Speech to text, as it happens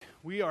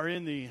We are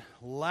in the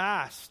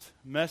last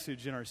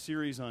message in our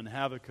series on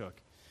Habakkuk,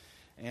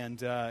 and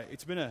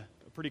it's been a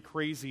pretty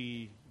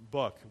crazy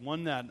book,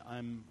 one that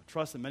I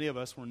trust that many of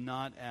us were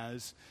not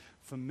as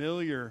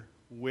familiar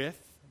with,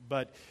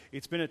 but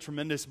it's been a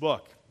tremendous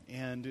book.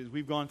 And as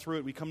we've gone through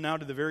it, we come now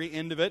to the very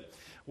end of it,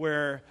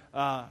 where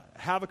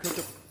Habakkuk,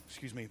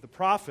 the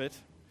prophet,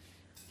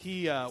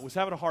 he was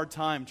having a hard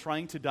time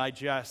trying to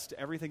digest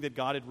everything that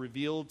God had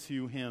revealed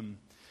to him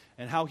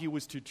and how he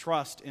was to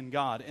trust in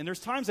God. And there's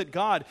times that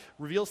God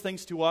reveals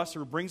things to us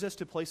or brings us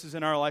to places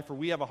in our life where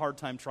we have a hard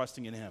time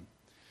trusting in him.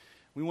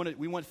 We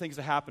want things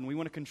to happen. We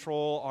want to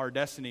control our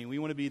destiny. We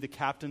want to be the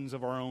captains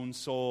of our own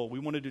soul. We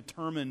want to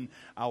determine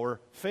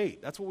our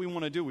fate. That's what we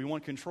want to do. We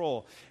want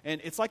control. And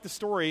it's like the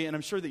story, and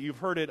I'm sure that you've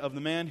heard it, of the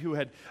man who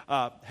had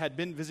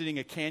been visiting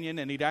a canyon,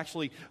 and he'd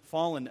actually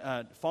fallen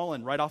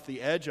right off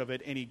the edge of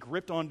it, and he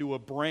gripped onto a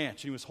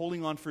branch, and he was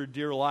holding on for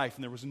dear life,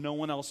 and there was no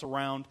one else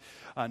around.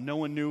 No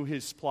one knew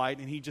his plight,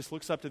 and he just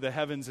looks up to the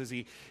heavens as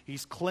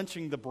he's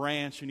clenching the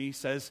branch, and he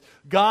says,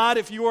 "God,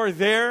 if you are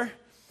there,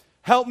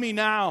 help me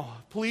now,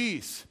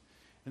 please."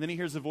 And then he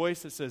hears a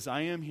voice that says,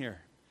 "I am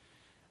here.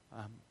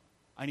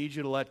 I need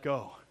you to let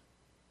go.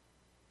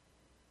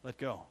 Let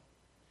go."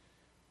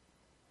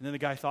 And then the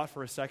guy thought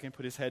for a second,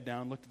 put his head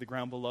down, looked at the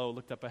ground below,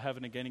 looked up at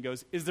heaven again, and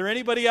goes, "Is there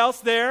anybody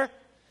else there?"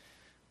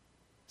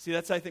 See,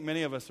 that's, I think,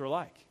 many of us are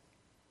like.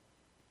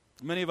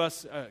 Many of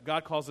us,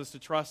 God calls us to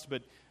trust,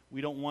 but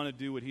we don't want to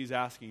do what he's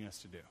asking us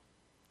to do.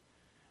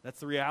 That's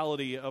the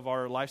reality of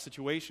our life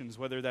situations,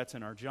 whether that's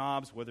in our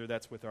jobs, whether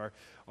that's with our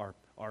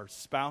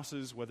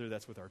spouses, whether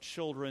that's with our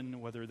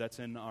children, whether that's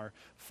in our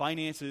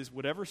finances.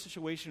 Whatever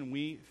situation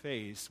we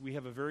face, we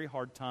have a very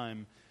hard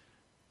time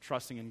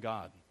trusting in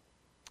God.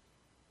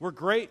 We're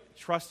great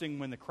trusting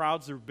when the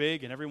crowds are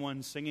big and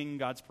everyone's singing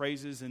God's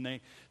praises and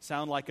they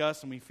sound like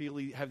us and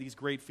we have these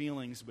great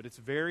feelings, but it's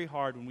very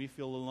hard when we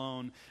feel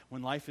alone,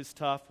 when life is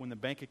tough, when the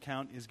bank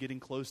account is getting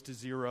close to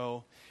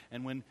zero,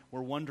 and when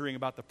we're wondering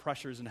about the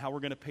pressures and how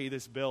we're going to pay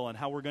this bill and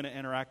how we're going to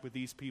interact with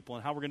these people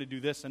and how we're going to do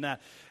this and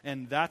that.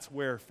 And that's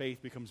where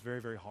faith becomes very,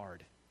 very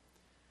hard.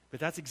 But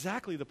that's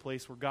exactly the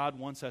place where God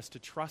wants us to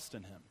trust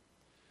in him,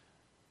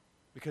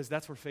 because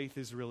that's where faith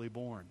is really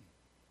born.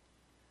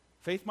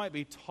 Faith might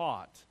be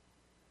taught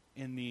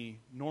in the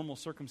normal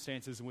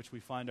circumstances in which we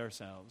find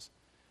ourselves,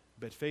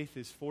 but faith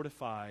is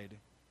fortified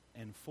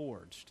and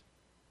forged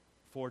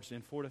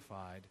and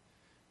fortified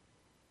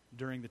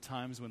during the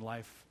times when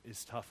life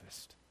is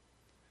toughest.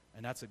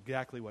 And that's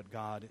exactly what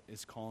God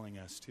is calling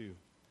us to.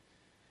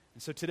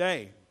 And so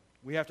today,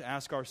 we have to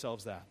ask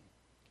ourselves that.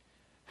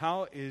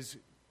 How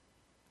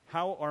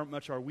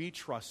much are we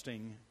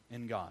trusting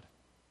in God?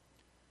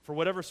 For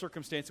whatever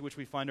circumstance in which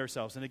we find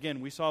ourselves. And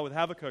again, we saw with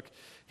Habakkuk,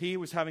 he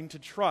was having to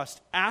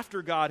trust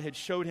after God had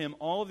showed him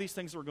all of these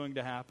things that were going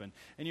to happen.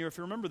 And if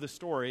you remember the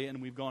story,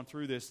 and we've gone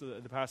through this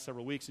the past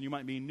several weeks, and you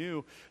might be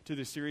new to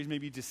this series,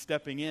 maybe just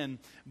stepping in,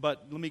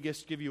 but let me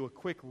just give you a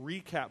quick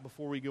recap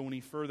before we go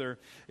any further,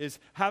 is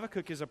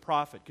Habakkuk is a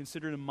prophet,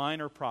 considered a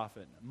minor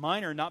prophet.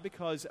 Minor not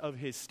because of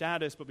his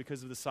status, but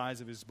because of the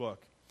size of his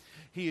book.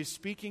 He is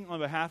speaking on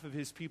behalf of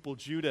his people,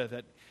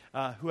 Judah,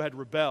 who had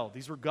rebelled.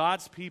 These were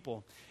God's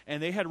people,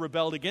 and they had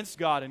rebelled against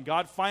God, and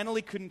God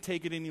finally couldn't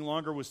take it any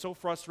longer, was so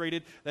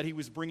frustrated that he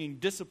was bringing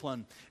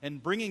discipline.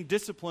 And bringing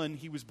discipline,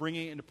 he was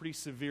bringing it in a pretty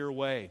severe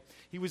way.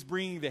 He was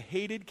bringing the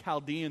hated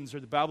Chaldeans, or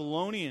the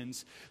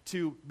Babylonians,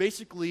 to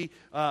basically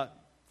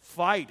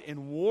fight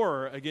and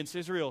war against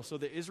Israel so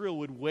that Israel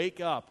would wake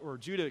up, or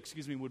Judah,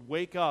 would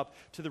wake up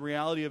to the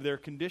reality of their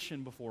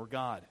condition before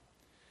God.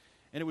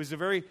 And it was a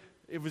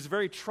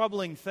very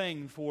troubling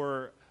thing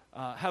for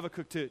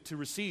Habakkuk to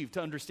receive,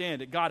 to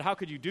understand that, God, how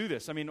could you do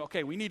this? I mean,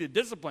 okay, we needed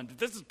discipline, but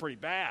this is pretty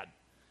bad.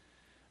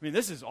 I mean,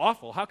 this is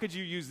awful. How could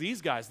you use these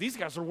guys? These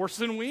guys are worse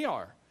than we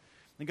are.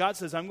 And God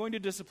says, I'm going to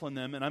discipline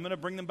them, and I'm going to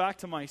bring them back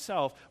to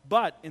myself.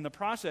 But in the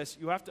process,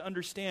 you have to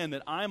understand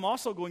that I'm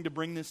also going to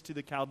bring this to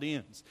the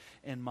Chaldeans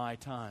in my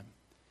time.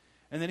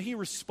 And then he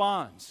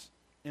responds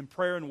in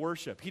prayer and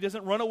worship. He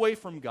doesn't run away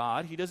from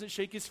God. He doesn't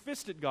shake his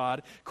fist at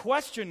God,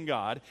 question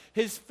God.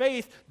 His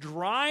faith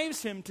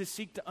drives him to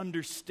seek to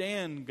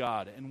understand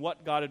God and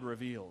what God had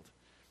revealed.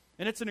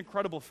 And it's an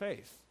incredible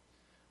faith,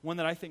 one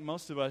that I think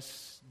most of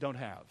us don't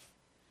have.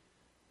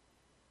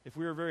 If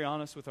we are very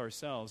honest with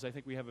ourselves, I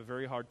think we have a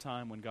very hard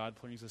time when God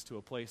brings us to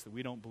a place that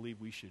we don't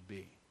believe we should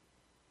be.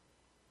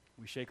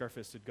 We shake our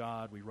fist at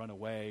God, we run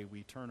away,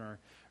 we turn or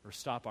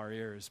stop our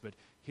ears. But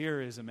here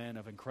is a man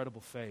of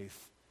incredible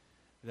faith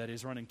that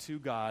is running to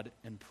God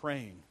and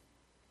praying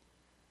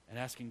and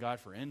asking God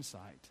for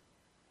insight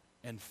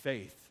and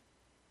faith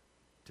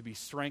to be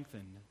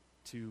strengthened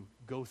to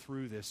go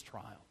through this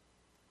trial.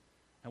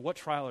 And what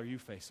trial are you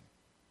facing?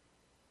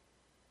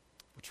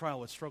 What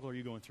trial, what struggle are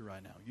you going through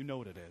right now? You know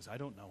what it is. I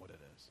don't know what it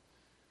is.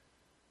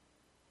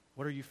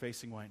 What are you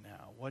facing right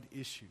now? What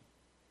issue?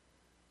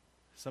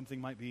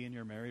 Something might be in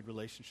your married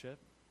relationship.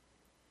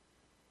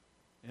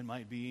 It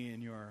might be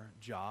in your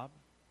job.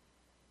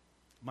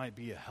 It might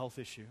be a health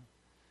issue.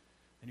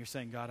 And you're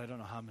saying, God, I don't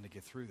know how I'm going to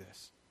get through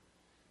this.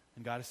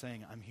 And God is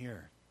saying, I'm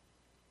here.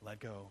 let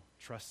go,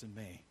 trust in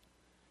me,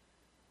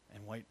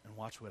 and wait and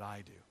watch what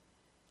I do.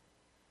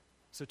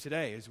 So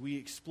today, as we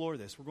explore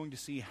this, we're going to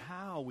see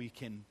how we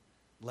can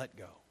let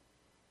go.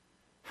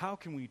 How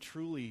can we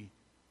truly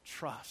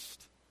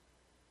trust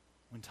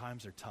when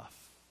times are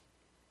tough?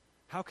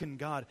 How can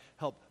God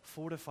help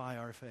fortify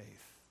our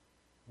faith?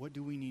 What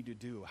do we need to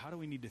do? How do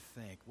we need to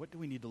think? What do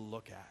we need to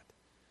look at?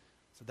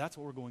 So that's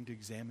what we're going to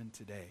examine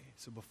today.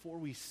 So before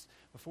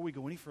we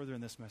go any further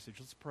in this message,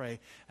 let's pray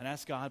and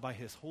ask God by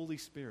His Holy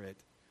Spirit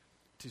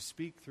to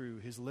speak through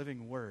His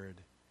living word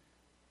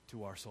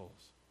to our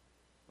souls.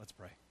 Let's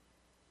pray.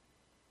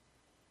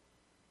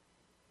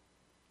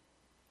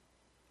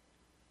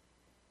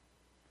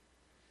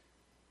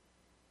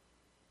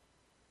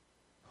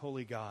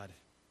 Holy God,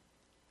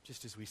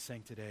 just as we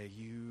sang today,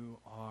 you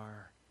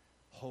are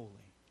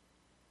holy.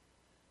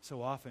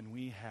 So often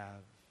we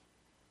have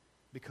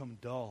become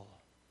dull,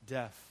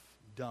 deaf,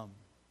 dumb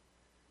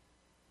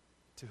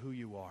to who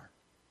you are.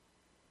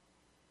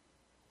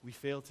 We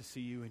fail to see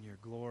you in your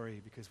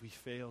glory because we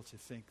fail to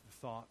think the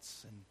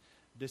thoughts and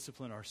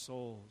discipline our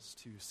souls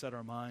to set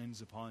our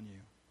minds upon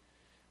you.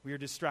 We are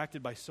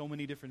distracted by so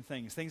many different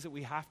things that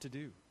we have to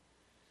do,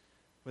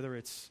 whether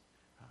it's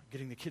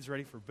getting the kids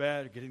ready for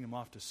bed, or getting them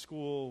off to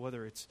school,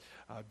 whether it's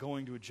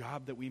going to a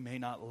job that we may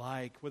not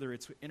like, whether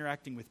it's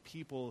interacting with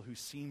people who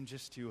seem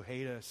just to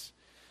hate us.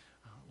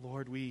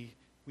 Lord, we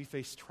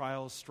face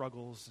trials,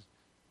 struggles,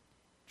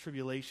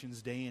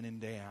 tribulations day in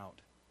and day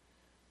out.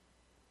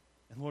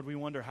 And Lord, we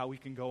wonder how we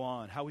can go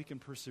on, how we can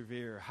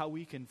persevere, how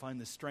we can find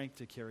the strength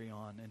to carry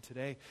on. And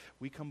today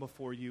we come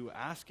before you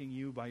asking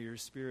you by your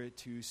Spirit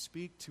to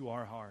speak to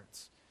our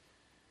hearts.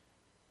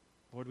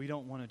 Lord, we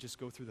don't want to just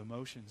go through the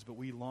motions, but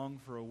we long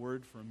for a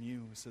word from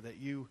you so that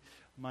you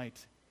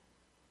might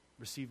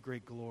receive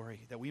great glory,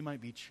 that we might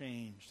be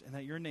changed, and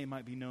that your name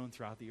might be known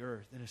throughout the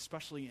earth, and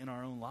especially in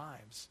our own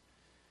lives.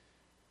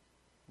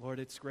 Lord,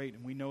 it's great,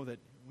 and we know that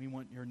we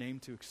want your name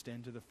to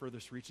extend to the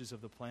furthest reaches of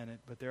the planet,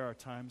 but there are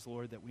times,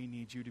 Lord, that we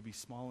need you to be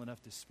small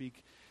enough to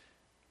speak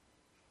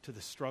to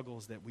the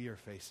struggles that we are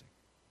facing,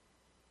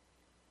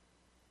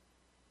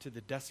 to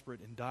the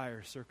desperate and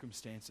dire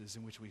circumstances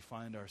in which we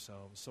find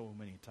ourselves so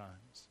many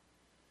times.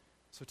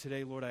 So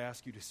today, Lord, I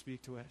ask you to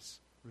speak to us,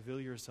 reveal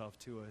yourself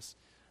to us,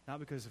 not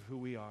because of who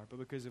we are, but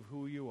because of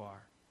who you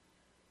are.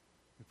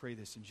 We pray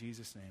this in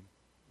Jesus' name.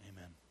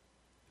 Amen.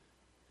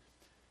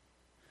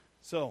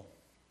 So,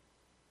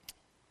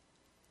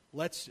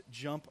 let's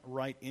jump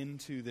right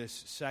into this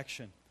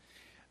section.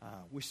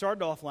 We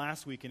started off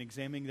last week in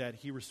examining that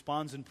he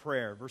responds in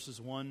prayer, verses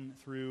 1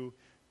 through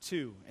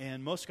 2.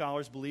 And most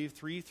scholars believe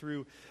 3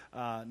 through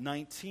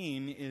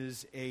 19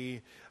 is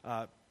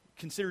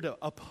considered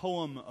a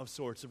poem of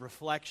sorts, a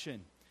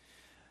reflection,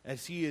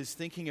 as he is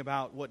thinking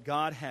about what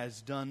God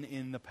has done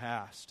in the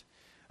past.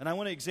 And I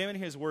want to examine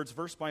his words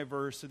verse by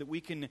verse so that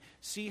we can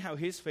see how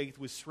his faith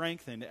was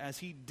strengthened as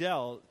he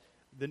dealt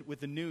with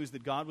the news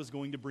that God was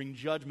going to bring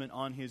judgment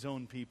on his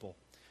own people.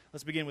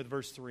 Let's begin with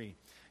verse 3.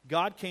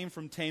 God came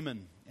from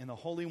Teman, and the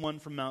Holy One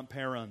from Mount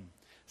Paran.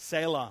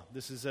 Selah.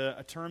 This is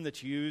a term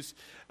that's used,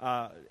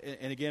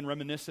 and again,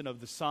 reminiscent of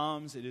the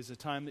Psalms. It is a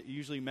time that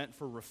usually meant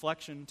for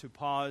reflection, to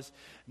pause.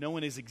 No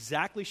one is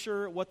exactly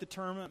sure what the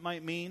term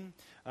might mean.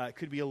 It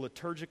could be a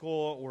liturgical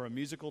or a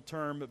musical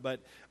term,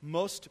 but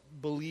most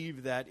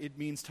believe that it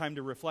means time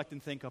to reflect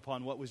and think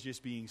upon what was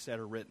just being said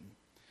or written.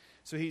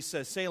 So he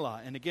says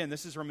Selah, and again,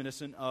 this is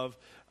reminiscent of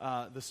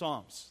the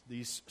Psalms,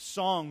 these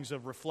songs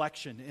of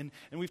reflection.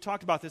 And we've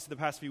talked about this in the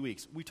past few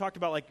weeks. We talked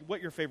about like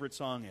what your favorite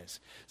song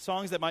is.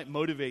 Songs that might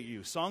motivate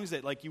you, songs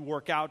that like you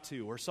work out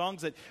to, or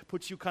songs that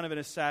put you kind of in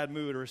a sad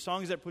mood, or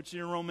songs that put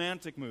you in a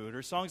romantic mood,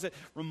 or songs that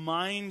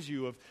remind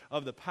you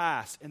of the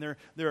past. And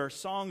there are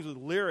songs with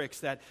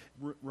lyrics that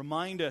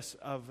remind us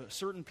of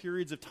certain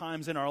periods of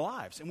times in our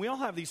lives. And we all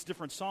have these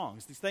different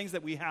songs, these things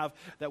that we have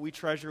that we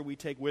treasure, we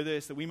take with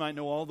us, that we might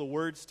know all the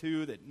words to,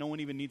 that no one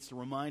even needs to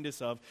remind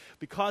us of,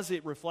 because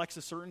it reflects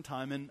a certain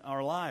time in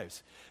our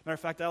lives. Matter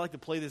of fact, I like to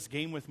play this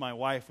game with my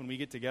wife when we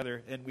get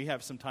together and we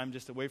have some time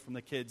just away from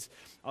the kids.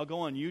 I'll go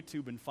on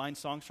YouTube and find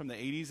songs from the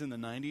 80s and the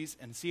 90s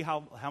and see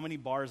how many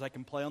bars I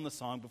can play on the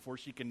song before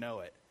she can know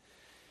it.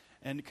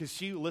 And because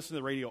she listened to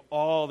the radio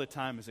all the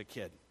time as a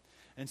kid.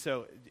 And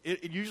so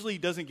it usually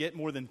doesn't get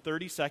more than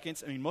 30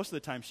 seconds. I mean, most of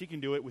the time she can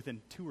do it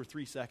within 2 or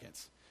 3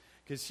 seconds.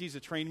 Because she's a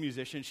trained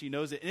musician, she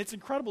knows it. And it's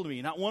incredible to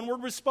me. Not one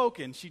word was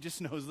spoken, she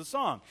just knows the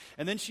song.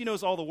 And then she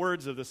knows all the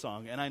words of the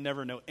song. And I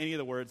never know any of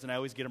the words, and I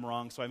always get them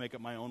wrong, so I make up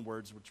my own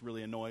words, which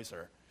really annoys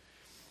her.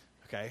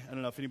 Okay, I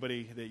don't know if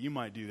anybody that you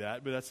might do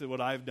that, but that's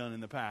what I've done in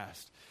the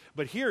past.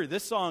 But here,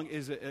 this song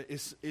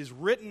is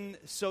written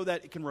so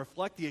that it can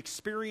reflect the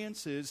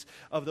experiences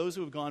of those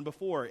who have gone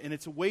before. And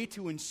it's a way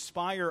to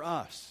inspire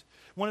us.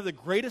 One of the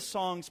greatest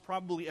songs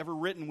probably ever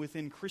written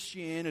within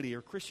Christianity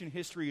or Christian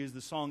history is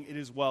the song, "It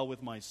Is Well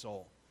With My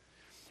Soul."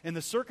 And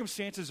the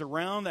circumstances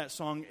around that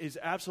song is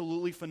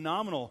absolutely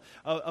phenomenal.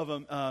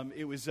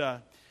 It was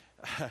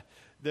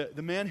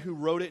the man who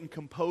wrote it and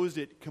composed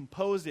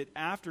it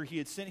after he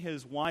had sent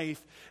his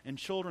wife and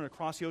children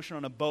across the ocean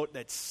on a boat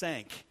that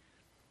sank.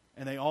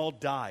 and they all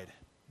died,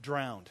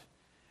 drowned.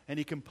 And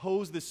he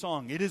composed this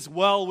song, "It is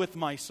well with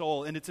my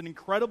soul." And it's an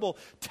incredible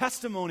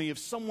testimony of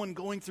someone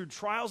going through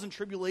trials and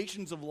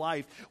tribulations of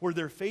life where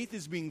their faith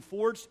is being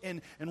forged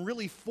and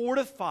really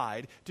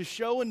fortified to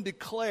show and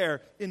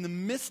declare in the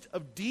midst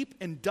of deep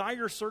and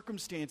dire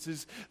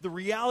circumstances the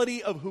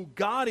reality of who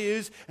God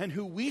is and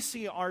who we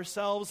see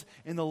ourselves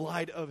in the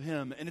light of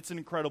him. And it's an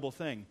incredible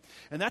thing.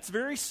 And that's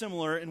very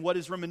similar in what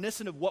is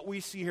reminiscent of what we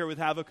see here with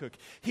Habakkuk.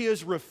 He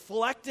is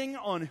reflecting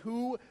on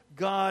who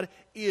God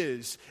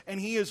is,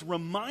 and he is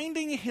reminding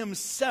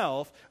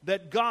himself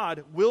that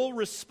God will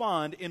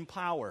respond in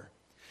power.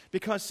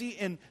 Because see,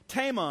 in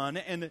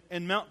Teman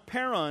and Mount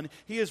Paran,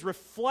 he is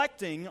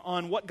reflecting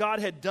on what God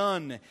had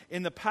done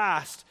in the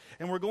past,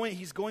 and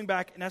he's going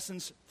back, in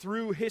essence,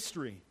 through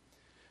history.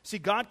 See,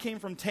 God came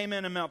from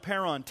Teman and Mount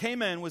Paran.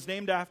 Teman was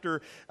named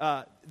after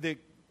the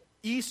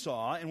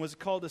Esau and was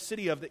called the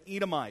city of the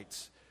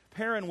Edomites.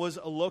 Paran was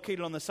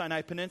located on the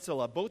Sinai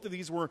Peninsula. Both of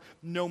these were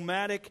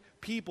nomadic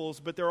peoples,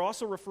 but they're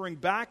also referring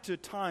back to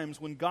times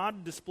when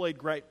God displayed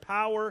great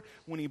power,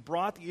 when he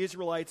brought the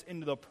Israelites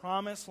into the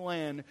promised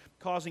land,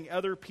 causing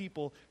other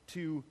people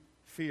to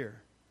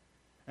fear.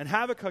 And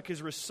Habakkuk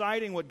is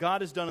reciting what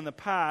God has done in the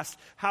past,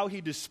 how he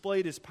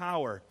displayed his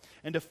power.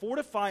 And to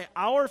fortify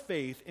our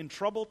faith in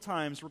troubled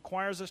times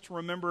requires us to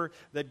remember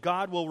that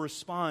God will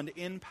respond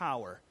in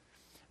power.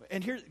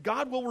 And here,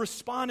 God will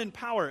respond in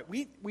power.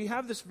 We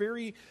have this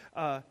very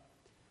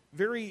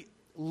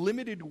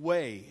limited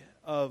way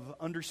of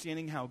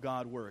understanding how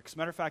God works.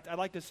 Matter of fact, I'd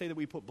like to say that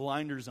we put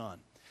blinders on.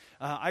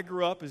 I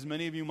grew up, as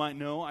many of you might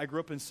know, I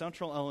grew up in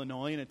central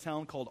Illinois in a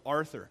town called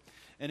Arthur.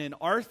 And in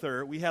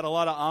Arthur, we had a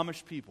lot of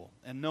Amish people.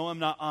 And no, I'm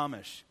not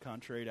Amish,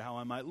 contrary to how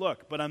I might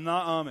look, but I'm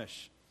not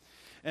Amish.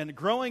 And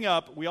growing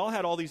up, we all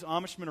had all these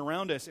Amishmen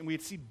around us, and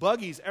we'd see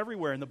buggies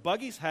everywhere. And the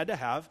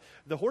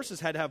horses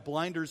had to have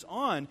blinders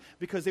on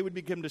because they would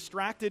become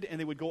distracted and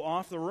they would go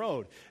off the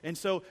road. And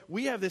so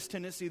we have this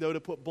tendency, though, to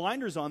put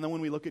blinders on them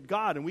when we look at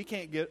God, and we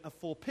can't get a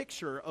full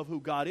picture of who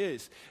God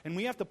is. And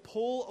we have to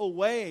pull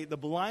away the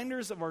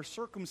blinders of our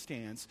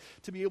circumstance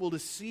to be able to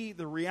see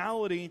the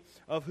reality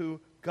of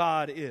who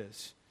God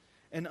is.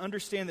 And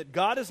understand that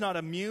God is not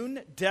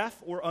immune, deaf,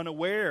 or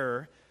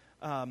unaware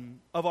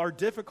of our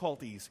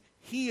difficulties.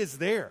 He is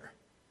there.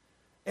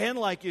 And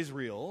like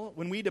Israel,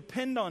 when we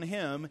depend on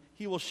him,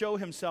 he will show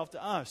himself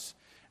to us.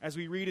 As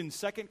we read in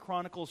 2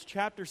 Chronicles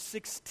chapter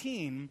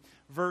 16,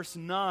 verse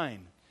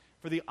 9.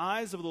 "For the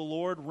eyes of the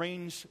Lord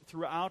range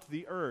throughout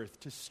the earth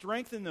to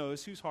strengthen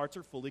those whose hearts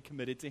are fully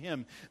committed to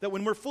him." That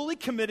when we're fully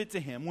committed to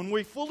him, when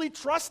we fully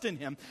trust in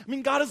him,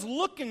 God is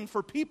looking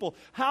for people.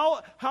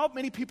 How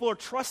many people are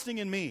trusting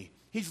in me?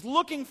 He's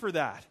looking for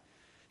that.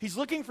 He's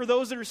looking for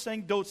those that are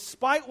saying,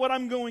 despite what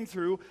I'm going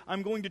through,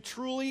 I'm going to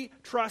truly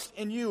trust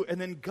in you.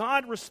 And then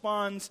God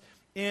responds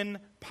in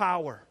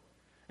power.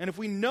 And if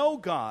we know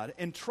God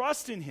and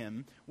trust in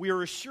him, we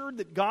are assured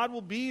that God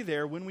will be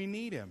there when we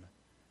need him.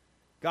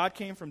 God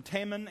came from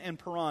Teman and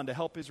Paran to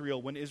help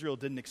Israel when Israel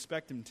didn't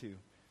expect him to.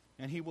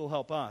 And he will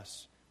help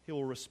us. He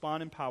will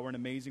respond in power in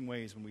amazing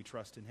ways when we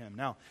trust in him.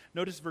 Now,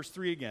 notice verse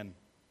 3 again.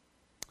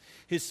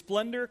 "His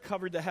splendor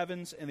covered the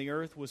heavens, and the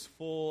earth was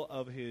full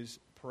of his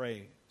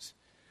praise."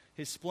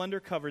 His splendor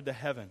covered the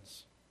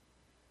heavens.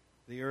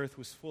 The earth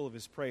was full of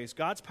his praise.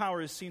 God's power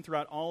is seen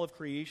throughout all of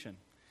creation.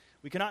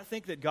 We cannot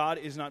think that God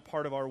is not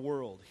part of our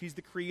world. He's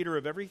the creator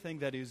of everything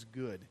that is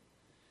good.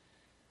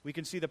 We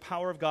can see the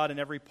power of God in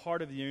every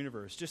part of the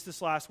universe. Just this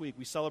last week,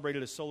 we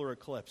celebrated a solar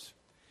eclipse.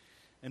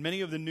 And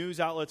many of the news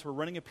outlets were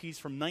running a piece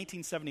from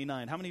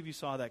 1979. How many of you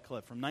saw that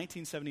clip? From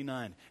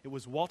 1979. It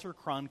was Walter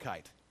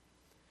Cronkite.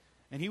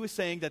 And he was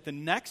saying that the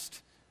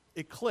next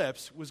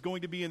eclipse was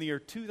going to be in the year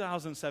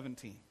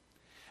 2017.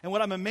 And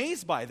what I'm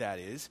amazed by that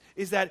is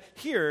that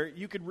here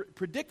you could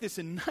predict this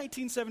in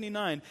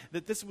 1979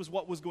 that this was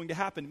what was going to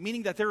happen,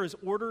 meaning that there is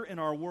order in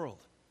our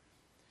world.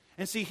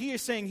 And see, he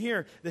is saying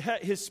here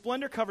that his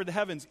splendor covered the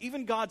heavens.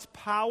 Even God's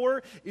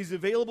power is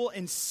available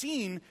and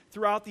seen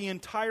throughout the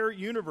entire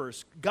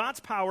universe. God's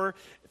power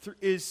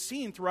is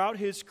seen throughout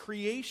his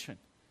creation.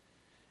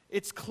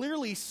 It's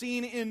clearly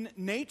seen in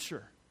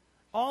nature.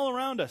 All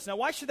around us. Now,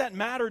 why should that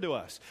matter to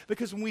us?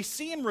 Because when we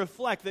see and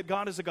reflect that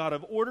God is a God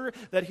of order,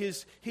 that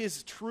his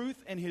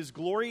truth and his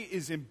glory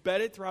is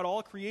embedded throughout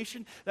all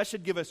creation, that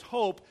should give us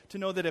hope to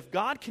know that if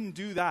God can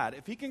do that,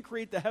 if he can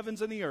create the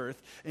heavens and the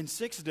earth in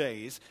 6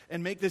 days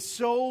and make this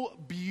so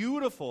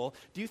beautiful,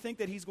 do you think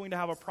that he's going to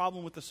have a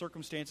problem with the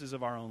circumstances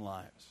of our own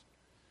lives?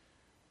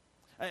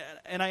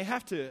 And I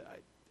have to...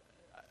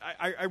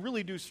 I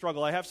really do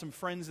struggle. I have some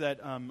friends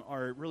that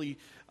are really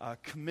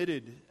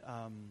committed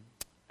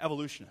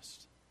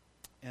evolutionists.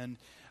 And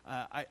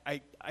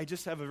I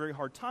just have a very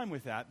hard time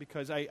with that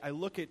because I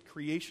look at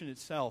creation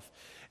itself,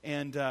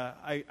 and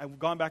I've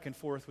gone back and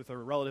forth with a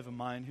relative of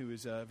mine who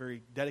is a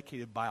very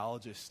dedicated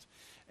biologist,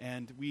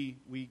 and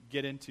we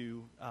get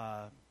into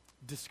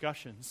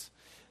discussions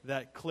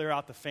that clear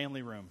out the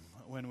family room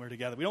when we're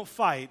together. We don't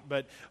fight,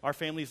 but our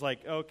family's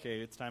like, okay,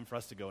 it's time for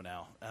us to go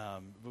now.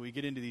 But we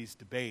get into these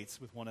debates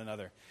with one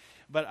another.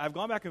 But I've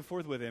gone back and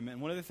forth with him,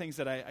 and one of the things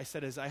that I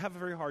said is I have a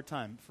very hard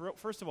time.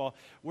 First of all,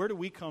 where do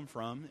we come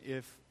from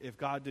if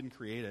God didn't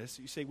create us?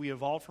 You say we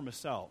evolved from a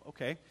cell.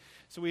 Okay,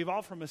 so we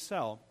evolved from a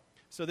cell.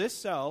 So this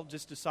cell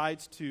just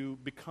decides to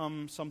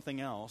become something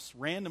else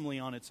randomly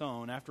on its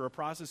own after a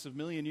process of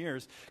 1,000,000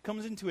 years,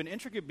 comes into an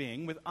intricate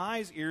being with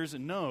eyes, ears,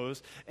 and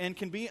nose, and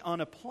can be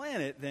on a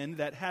planet then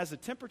that has a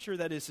temperature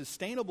that is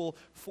sustainable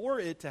for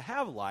it to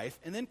have life,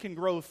 and then can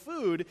grow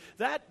food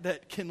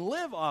that can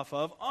live off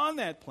of on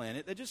that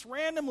planet that just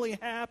randomly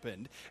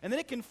happened, and then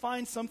it can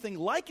find something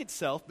like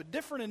itself but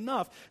different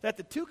enough that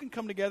the two can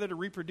come together to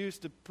reproduce,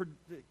 to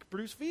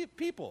produce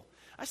people.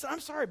 I said, I'm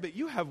sorry, but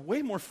you have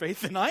way more faith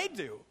than I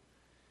do.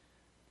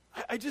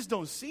 I just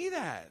don't see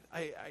that.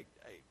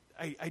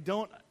 I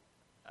don't.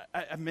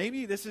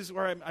 Maybe this is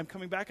where I'm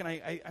coming back, and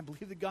I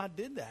believe that God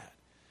did that.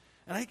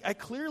 And I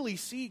clearly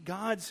see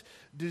God's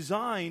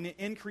design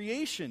in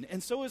creation.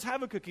 And so is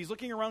Habakkuk. He's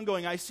looking around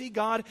going, I see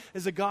God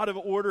as a God of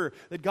order,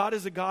 that God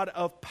is a God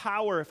of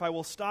power if I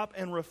will stop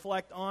and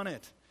reflect on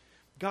it.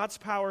 God's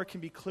power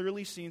can be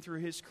clearly seen through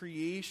his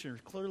creation,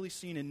 clearly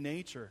seen in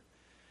nature.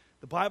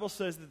 The Bible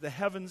says that the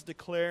heavens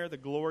declare the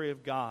glory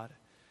of God.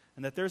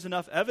 And that there's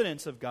enough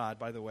evidence of God,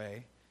 by the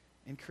way,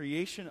 in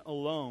creation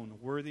alone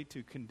worthy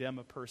to condemn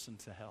a person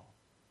to hell.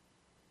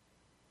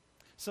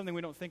 Something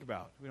we don't think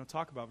about. We don't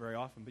talk about very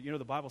often. But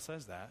the Bible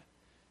says that.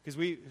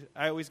 Because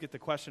I always get the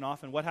question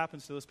often, what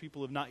happens to those people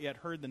who have not yet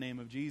heard the name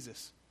of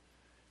Jesus?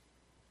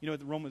 The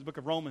book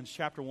of Romans,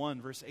 chapter 1,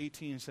 verse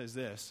 18 says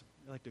this.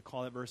 I like to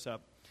call that verse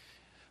up.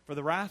 For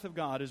the wrath of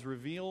God is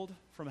revealed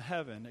from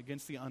heaven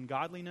against the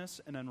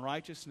ungodliness and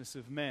unrighteousness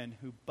of men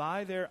who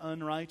by their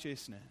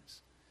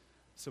unrighteousness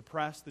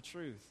suppress the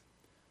truth.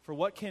 For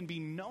what can be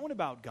known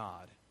about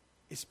God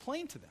is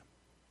plain to them,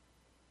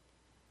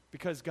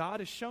 because God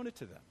has shown it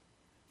to them.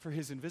 For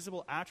his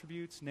invisible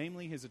attributes,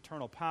 namely his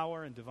eternal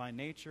power and divine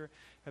nature,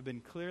 have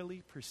been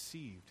clearly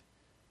perceived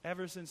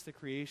ever since the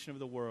creation of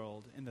the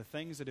world and the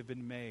things that have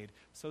been made,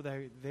 so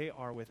that they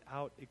are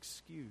without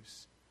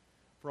excuse.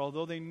 For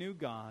although they knew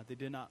God, they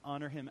did not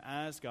honor him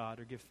as God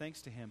or give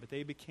thanks to him, but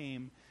they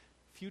became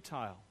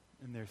futile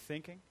in their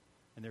thinking,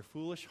 and their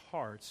foolish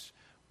hearts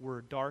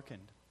were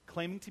darkened.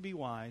 Claiming to be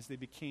wise, they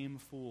became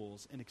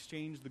fools and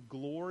exchanged the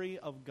glory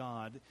of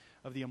God,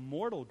 of the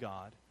immortal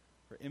God,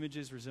 for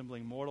images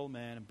resembling mortal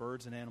man and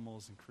birds and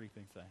animals and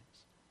creeping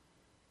things.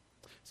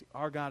 See,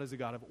 our God is a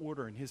God of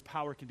order, and his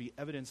power can be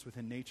evidenced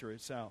within nature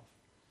itself.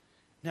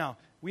 Now,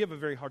 we have a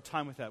very hard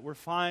time with that. We're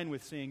fine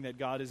with seeing that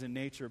God is in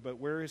nature, but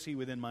where is he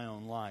within my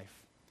own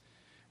life?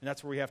 And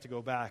that's where we have to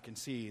go back and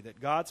see that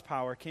God's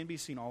power can be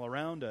seen all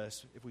around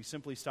us if we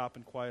simply stop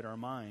and quiet our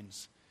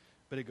minds.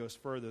 But it goes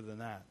further than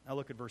that. Now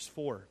look at verse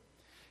 4.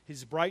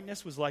 His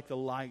brightness was like the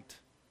light.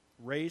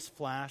 Rays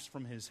flashed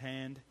from his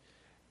hand,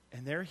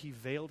 and there he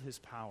veiled his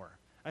power.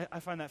 I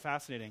find that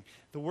fascinating.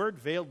 The word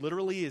veiled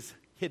literally is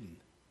hidden.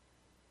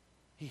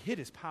 He hid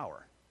his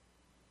power.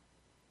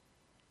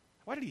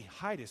 Why did he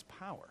hide his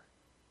power?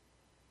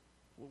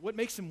 What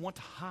makes him want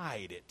to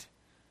hide it?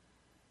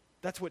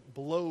 That's what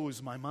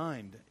blows my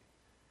mind.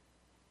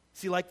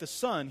 See, like the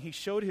sun, he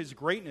showed his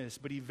greatness,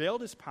 but he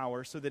veiled his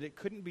power so that it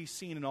couldn't be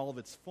seen in all of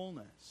its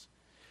fullness.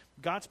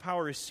 God's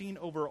power is seen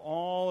over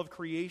all of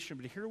creation,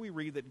 but here we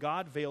read that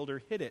God veiled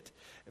or hid it.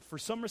 For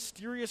some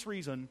mysterious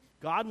reason,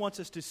 God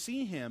wants us to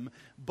see him,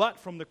 but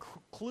from the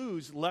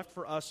clues left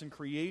for us in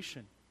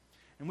creation.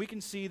 And we can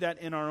see that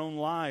in our own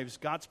lives.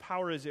 God's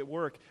power is at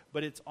work,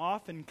 but it's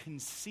often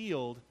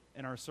concealed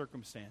in our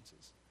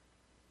circumstances.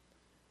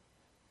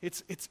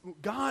 It's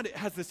God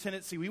has this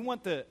tendency, we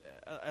want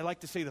I like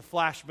to say the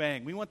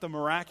flashbang, we want the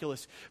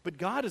miraculous, but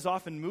God is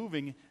often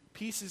moving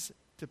pieces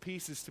to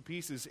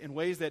pieces in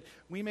ways that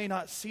we may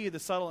not see the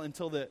subtle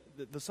until the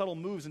subtle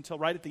moves until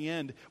right at the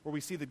end, where we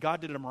see that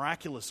God did a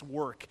miraculous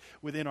work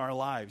within our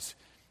lives.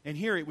 And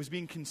here it was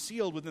being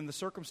concealed within the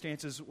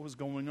circumstances what was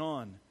going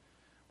on.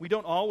 We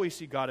don't always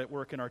see God at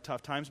work in our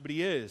tough times, but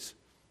he is.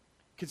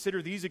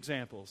 Consider these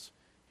examples.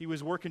 He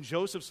was working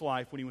Joseph's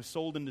life when he was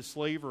sold into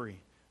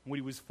slavery, when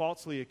he was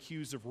falsely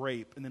accused of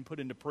rape and then put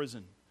into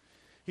prison.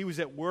 He was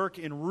at work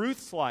in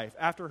Ruth's life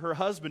after her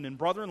husband and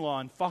brother-in-law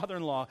and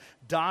father-in-law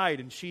died,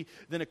 and she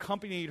then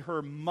accompanied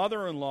her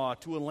mother-in-law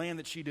to a land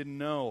that she didn't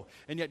know.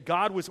 And yet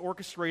God was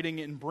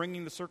orchestrating and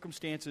bringing the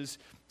circumstances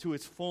to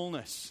its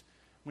fullness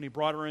when he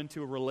brought her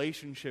into a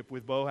relationship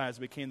with Boaz,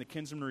 became the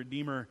kinsman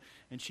redeemer,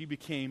 and she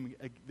became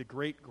the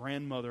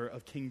great-grandmother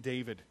of King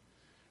David,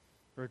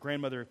 or a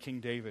grandmother of King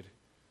David.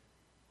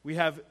 We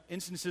have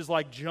instances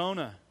like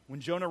Jonah. When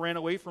Jonah ran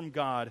away from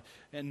God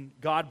and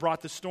God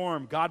brought the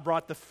storm, God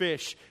brought the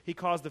fish. He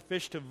caused the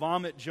fish to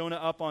vomit Jonah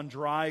up on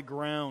dry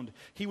ground.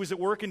 He was at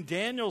work in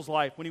Daniel's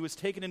life when he was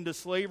taken into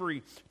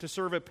slavery to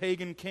serve a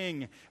pagan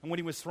king and when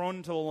he was thrown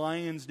into the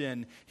lion's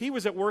den. He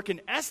was at work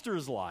in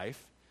Esther's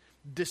life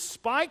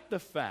despite the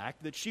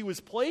fact that she was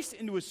placed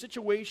into a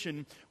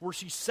situation where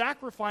she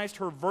sacrificed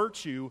her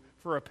virtue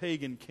for a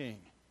pagan king.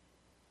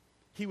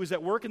 He was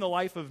at work in the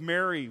life of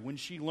Mary when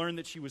she learned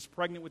that she was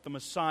pregnant with the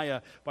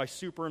Messiah by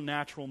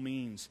supernatural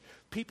means.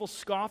 People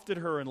scoffed at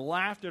her and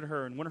laughed at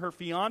her, and when her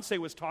fiancé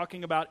was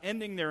talking about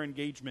ending their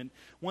engagement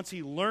once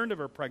he learned of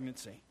her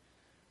pregnancy.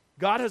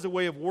 God has a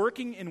way of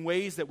working in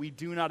ways that we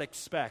do not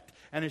expect.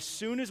 And as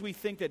soon as we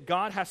think that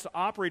God has to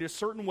operate a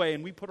certain way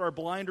and we put our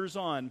blinders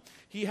on,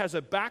 he has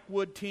a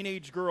backwood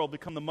teenage girl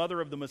become the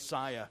mother of the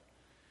Messiah.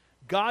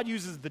 God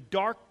uses the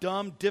dark,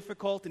 dumb,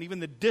 difficult, and even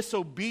the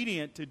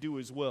disobedient to do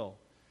his will.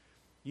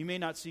 You may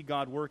not see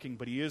God working,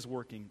 but he is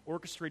working,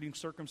 orchestrating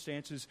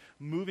circumstances,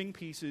 moving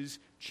pieces,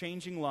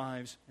 changing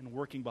lives, and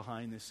working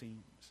behind the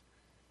scenes.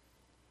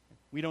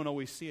 We don't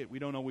always see it. We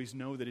don't always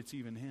know that it's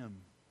even him.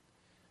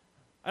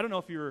 I don't know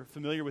if you're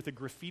familiar with the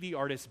graffiti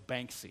artist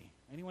Banksy.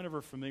 Anyone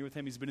ever familiar with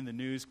him? He's been in the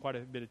news quite a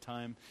bit of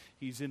time.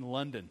 He's in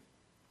London.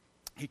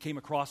 He came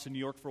across in New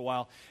York for a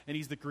while, and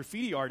he's the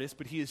graffiti artist,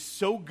 but he is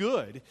so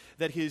good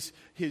that his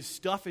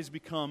stuff has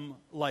become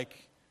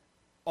like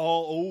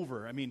all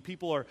over. I mean,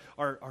 people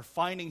are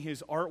finding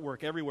his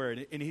artwork everywhere,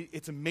 and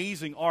it's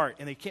amazing art,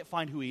 and they can't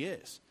find who he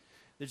is.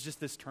 There's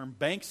just this term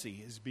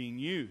Banksy is being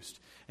used.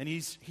 And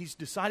he's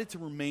decided to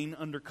remain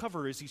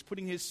undercover as he's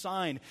putting his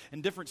sign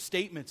and different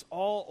statements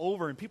all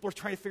over, and people are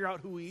trying to figure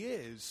out who he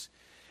is.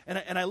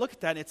 And I look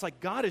at that, and it's like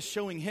God is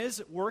showing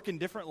his work in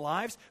different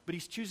lives, but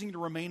he's choosing to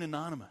remain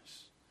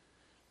anonymous.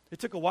 It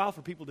took a while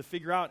for people to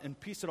figure out and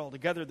piece it all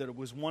together that it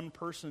was one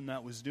person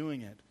that was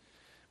doing it.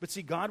 But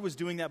see, God was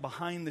doing that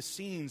behind the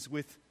scenes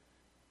with,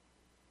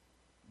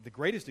 the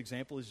greatest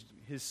example is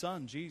his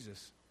son,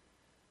 Jesus.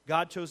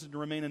 God chose to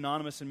remain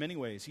anonymous in many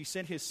ways. He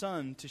sent his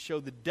son to show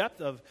the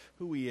depth of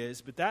who he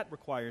is, but that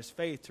requires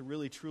faith to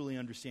really truly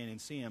understand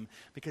and see him,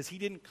 because he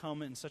didn't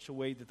come in such a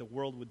way that the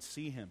world would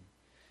see him.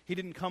 He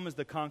didn't come as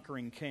the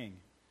conquering king.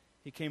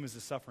 He came as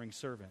a suffering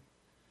servant.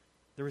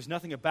 There was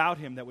nothing about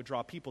him that would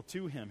draw people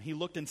to him. He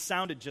looked and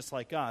sounded just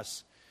like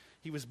us.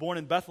 He was born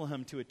in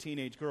Bethlehem to a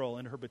teenage girl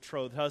and her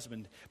betrothed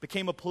husband,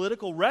 became a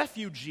political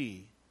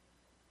refugee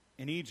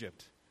in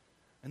Egypt,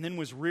 and then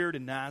was reared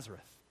in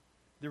Nazareth.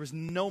 There was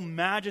no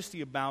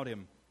majesty about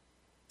him.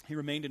 He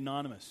remained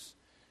anonymous,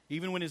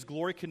 even when his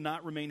glory could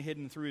not remain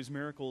hidden through his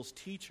miracles,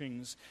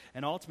 teachings,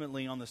 and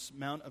ultimately on the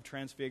Mount of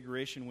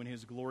Transfiguration when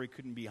his glory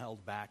couldn't be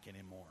held back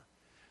anymore.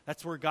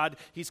 That's where God,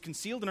 he's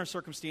concealed in our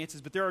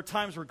circumstances, but there are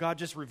times where God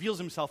just reveals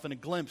himself in a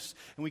glimpse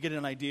and we get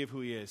an idea of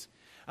who he is.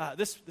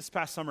 This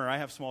past summer, I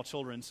have small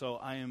children, so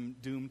I am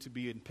doomed to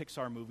be in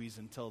Pixar movies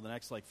until the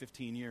next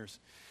 15 years.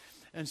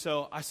 And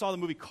so I saw the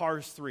movie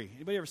Cars 3.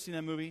 Anybody ever seen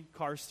that movie,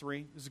 Cars 3?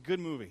 It was a good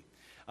movie.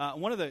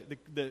 One of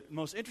the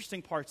most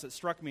interesting parts that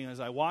struck me as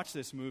I watched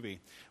this movie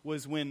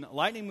was when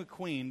Lightning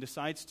McQueen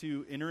decides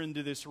to enter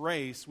into this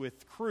race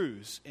with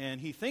Cruz, and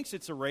he thinks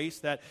it's a race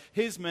that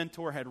his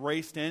mentor had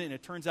raced in, and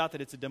it turns out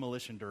that it's a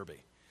demolition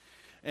derby.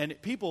 And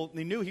people,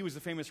 they knew he was the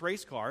famous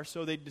race car,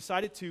 so they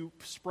decided to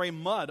spray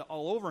mud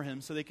all over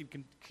him so they could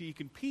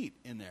compete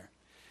in there.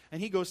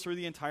 And he goes through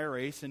the entire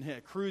race,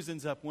 and Cruz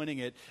ends up winning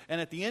it. And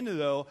at the end,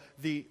 though,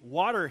 the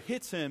water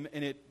hits him,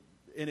 and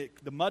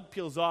the mud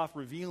peels off,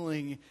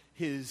 revealing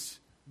his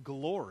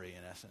glory,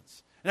 in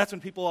essence. And that's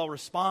when people all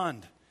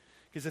respond.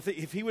 Because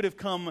if he would have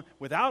come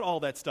without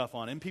all that stuff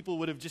on him, people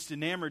would have just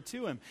enamored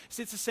to him.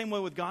 See, it's the same way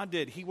what God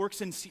did. He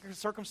works in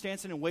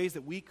circumstances and in ways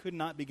that we could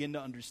not begin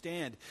to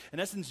understand. In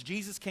essence,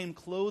 Jesus came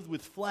clothed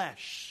with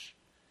flesh,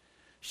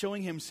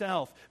 showing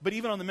himself. But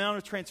even on the Mount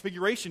of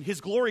Transfiguration, his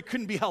glory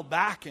couldn't be held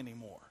back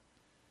anymore.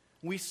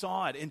 We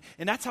saw it.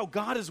 And that's how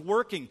God is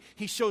working.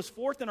 He shows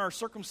forth in our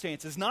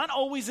circumstances, not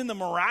always in the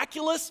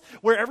miraculous,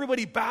 where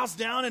everybody bows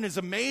down and is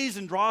amazed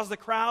and draws the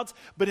crowds,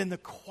 but in the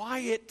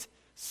quiet,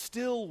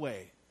 still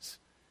ways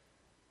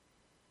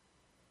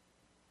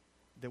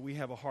that we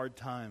have a hard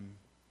time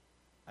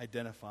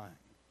identifying.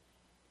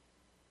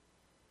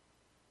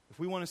 If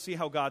we want to see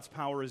how God's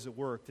power is at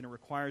work, then it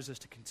requires us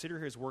to consider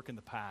his work in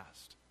the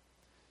past.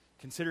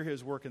 Consider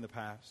his work in the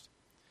past.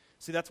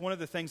 See, that's one of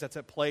the things that's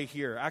at play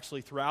here,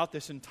 actually throughout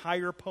this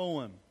entire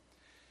poem.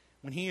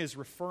 When he is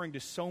referring to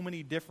so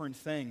many different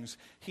things,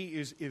 he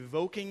is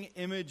evoking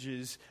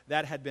images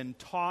that had been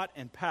taught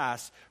and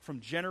passed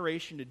from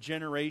generation to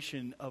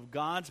generation of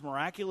God's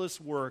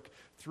miraculous work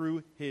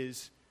through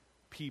his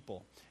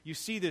people. You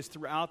see this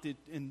throughout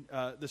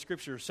the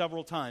scripture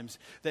several times,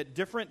 that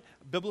different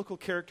biblical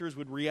characters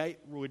would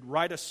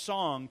write a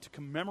song to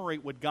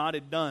commemorate what God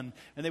had done,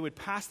 and they would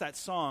pass that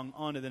song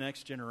on to the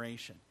next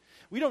generation.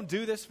 We don't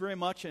do this very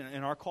much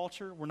in our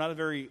culture. We're not a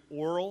very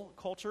oral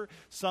culture.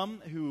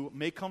 Some who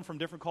may come from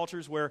different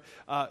cultures where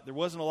there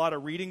wasn't a lot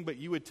of reading, but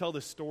you would tell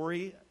the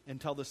story, and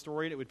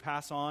it would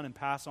pass on and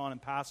pass on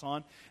and pass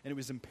on, and it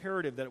was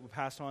imperative that it would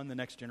pass on to the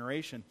next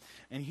generation.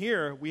 And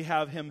here we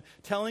have him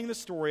telling the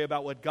story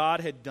about what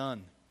God had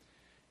done.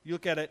 You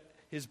look at it,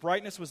 his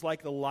brightness was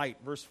like the light,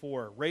 verse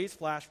 4. Rays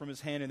flashed from his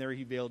hand, and there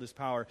he veiled his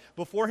power.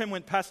 Before him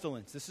went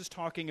pestilence. This is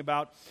talking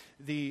about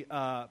the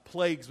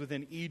plagues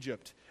within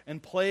Egypt.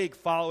 and plague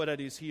followed at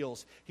his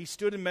heels. He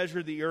stood and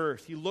measured the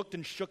earth. He looked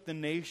and shook the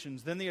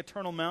nations. Then the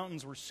eternal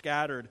mountains were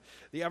scattered.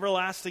 The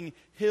everlasting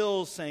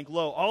hills sank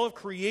low. All of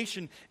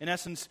creation, in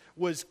essence,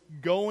 was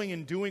going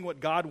and doing what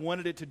God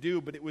wanted it to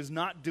do, but it was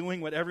not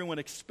doing what everyone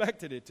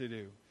expected it to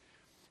do.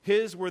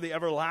 His were the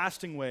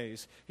everlasting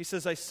ways. He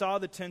says, I saw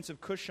the tents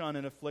of Cushan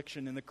in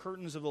affliction, and the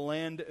curtains of the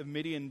land of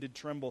Midian did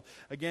tremble.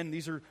 Again,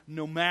 these are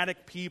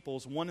nomadic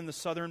peoples, one in the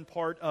southern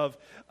part of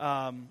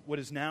what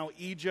is now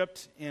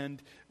Egypt,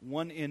 and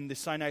one in the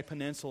Sinai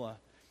Peninsula.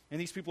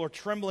 And these people are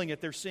trembling at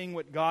their seeing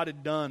what God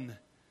had done.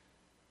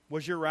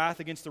 Was your wrath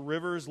against the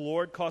rivers,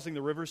 Lord, causing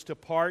the rivers to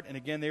part? And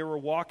again, they were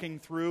walking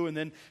through and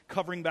then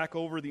covering back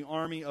over the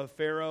army of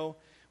Pharaoh.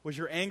 Was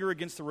your anger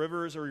against the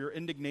rivers or your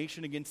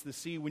indignation against the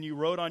sea when you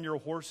rode on your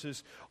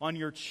horses, on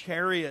your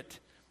chariot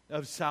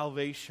of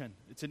salvation?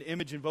 It's an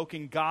image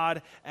invoking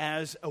God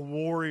as a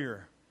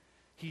warrior.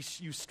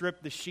 You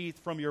stripped the sheath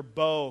from your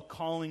bow,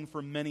 calling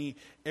for many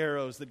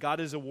arrows. That God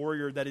is a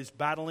warrior that is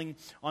battling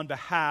on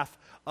behalf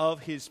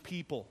of his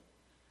people.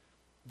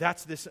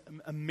 That's this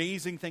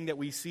amazing thing that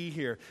we see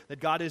here, that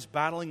God is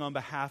battling on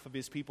behalf of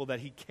his people, that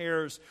he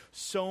cares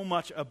so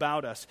much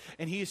about us.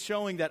 And he is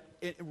showing that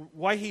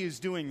why he is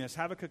doing this.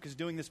 Habakkuk is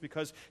doing this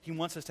because he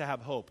wants us to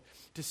have hope.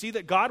 To see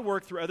that God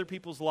worked through other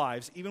people's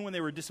lives, even when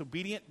they were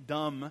disobedient,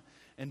 dumb,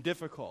 and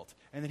difficult.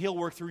 And that he'll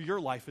work through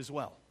your life as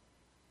well.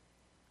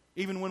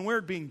 Even when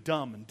we're being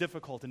dumb and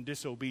difficult and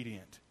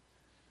disobedient.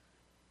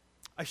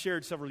 I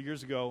shared several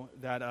years ago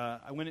that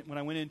I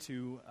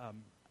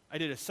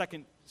did a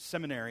second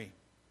seminary.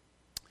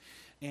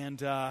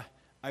 And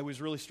I was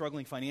really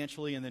struggling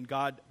financially, and then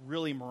God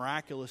really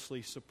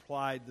miraculously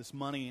supplied this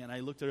money. And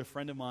I looked at a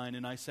friend of mine,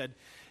 and I said,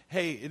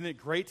 hey, isn't it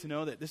great to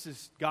know that this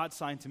is God's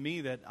sign to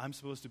me that I'm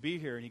supposed to be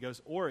here? And he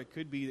goes, or it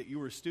could be that you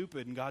were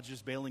stupid, and God's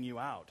just bailing you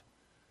out.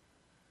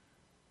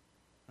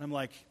 And I'm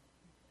like,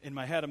 in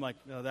my head, I'm like,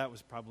 no, that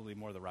was probably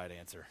more the right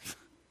answer.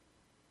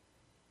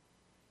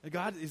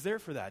 God is there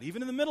for that.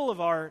 Even in the middle of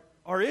our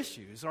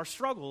issues, our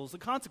struggles, the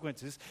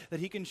consequences,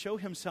 that he can show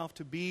himself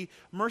to be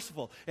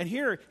merciful. And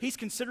here, he's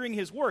considering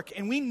his work.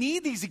 And we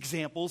need these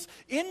examples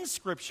in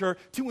Scripture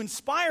to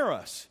inspire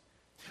us.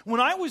 When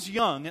I was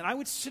young, and I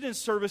would sit in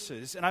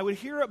services, and I would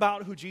hear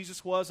about who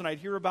Jesus was, and I'd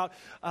hear about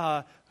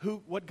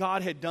what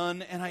God had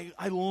done, and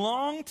I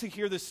longed to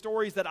hear the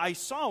stories that I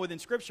saw within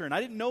Scripture. And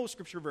I didn't know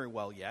Scripture very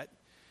well yet.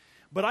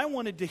 But I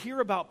wanted to hear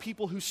about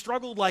people who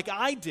struggled like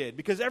I did,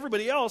 because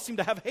everybody else seemed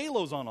to have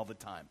halos on all the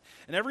time.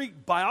 And every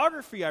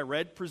biography I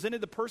read presented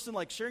the person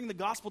like sharing the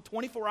gospel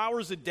 24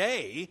 hours a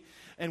day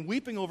and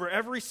weeping over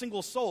every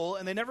single soul,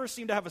 and they never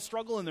seemed to have a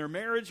struggle in their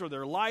marriage or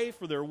their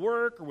life or their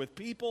work or with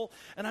people.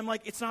 And I'm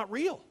like, it's not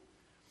real.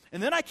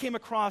 And then I came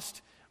across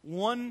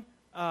one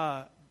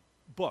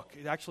book.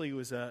 It actually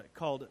was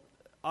called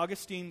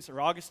Augustine's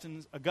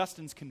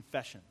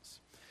Confessions.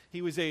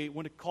 He was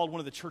called one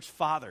of the church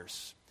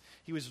fathers.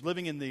 He was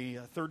living in the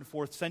 3rd and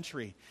 4th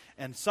century.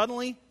 And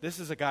suddenly, this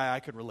is a guy I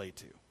could relate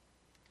to.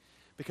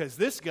 Because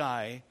this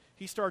guy,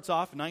 he starts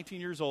off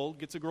 19 years old,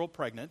 gets a girl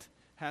pregnant,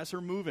 has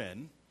her move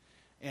in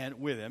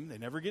and with him. They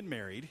never get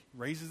married.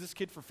 Raises this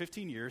kid for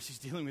 15 years. He's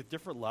dealing with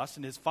different lusts,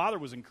 and his father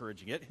was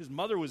encouraging it. His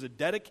mother was a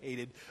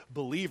dedicated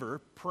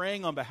believer,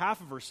 praying on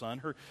behalf of her son.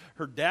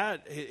 Her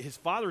dad, his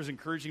father is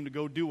encouraging him to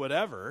go do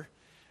whatever.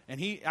 And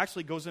he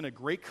actually goes in a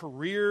great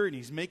career, and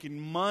he's making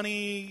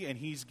money, and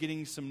he's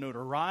getting some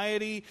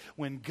notoriety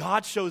when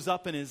God shows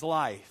up in his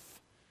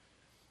life.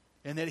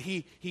 And that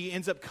he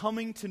ends up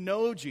coming to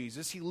know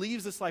Jesus. He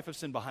leaves this life of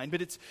sin behind,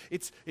 but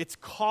it's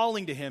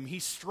calling to him.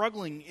 He's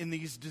struggling in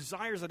these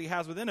desires that he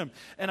has within him.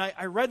 And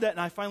I read that, and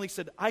I finally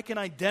said, I can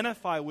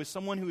identify with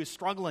someone who is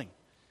struggling.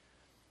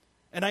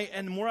 And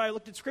the more I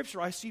looked at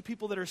Scripture, I see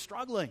people that are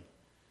struggling.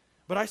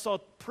 But I saw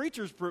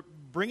preachers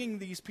bringing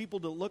these people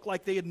to look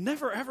like they had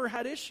never, ever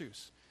had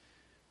issues.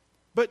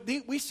 But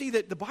we see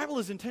that the Bible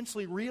is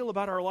intensely real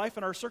about our life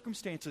and our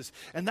circumstances.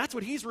 And that's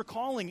what he's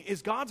recalling,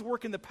 is God's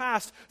work in the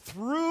past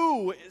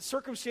through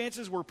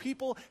circumstances where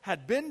people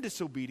had been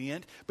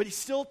disobedient, but he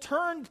still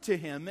turned to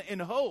him in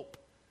hope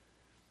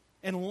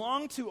and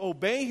longed to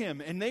obey him.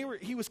 And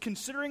he was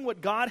considering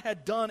what God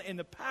had done in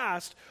the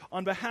past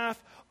on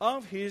behalf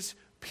of his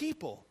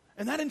people.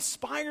 And that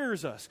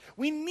inspires us.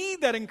 We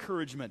need that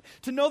encouragement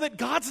to know that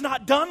God's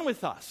not done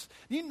with us.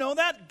 You know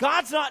that?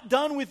 God's not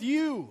done with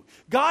you.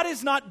 God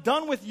is not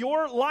done with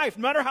your life.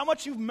 No matter how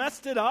much you've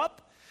messed it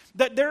up,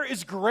 that there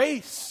is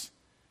grace.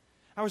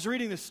 I was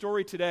reading this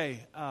story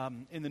today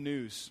in the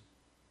news,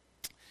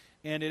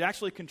 and it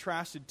actually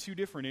contrasted two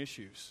different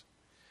issues.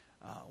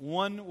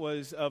 One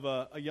was of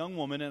a young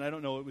woman, and I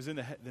don't know, it was in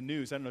the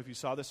news. I don't know if you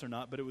saw this or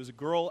not, but it was a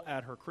girl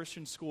at her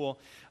Christian school.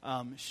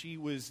 She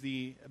was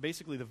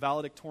basically the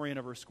valedictorian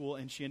of her school,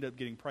 and she ended up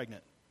getting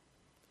pregnant.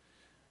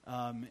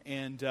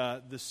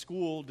 The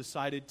school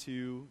decided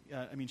to,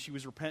 she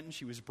was repentant,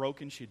 she was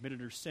broken, she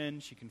admitted her sin,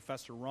 she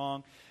confessed her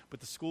wrong,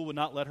 but the school would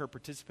not let her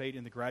participate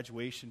in the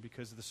graduation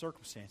because of the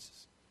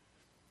circumstances.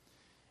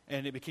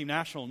 And it became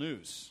national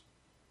news.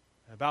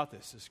 about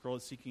this. This girl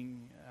is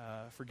seeking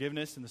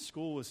forgiveness, and the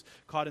school was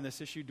caught in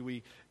this issue. Do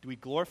we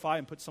glorify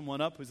and put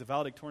someone up who's the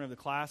valedictorian of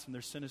the class and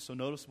their sin is so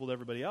noticeable to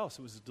everybody else?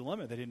 It was a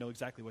dilemma. They didn't know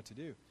exactly what to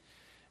do.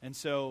 And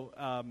so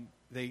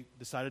they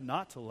decided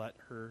not to let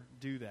her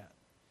do that.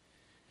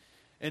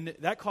 And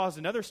that caused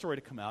another story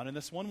to come out. And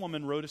this one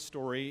woman wrote a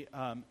story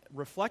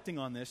reflecting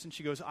on this, and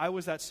she goes, I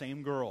was that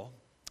same girl.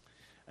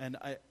 And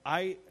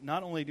I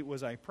not only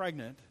was I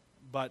pregnant,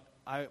 but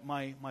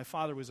my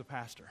father was a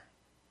pastor.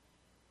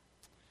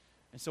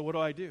 And so what do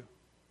I do?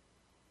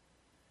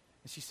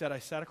 And she said, I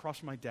sat across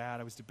from my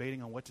dad. I was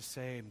debating on what to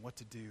say and what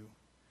to do.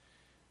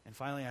 And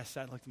finally I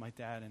sat and looked at my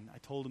dad, and I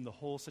told him the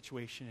whole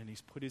situation, and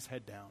he's put his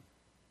head down.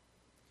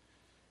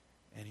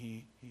 And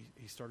he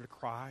started to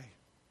cry.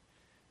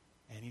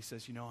 And he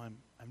says,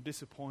 I'm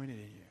disappointed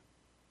in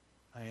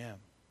you. I am.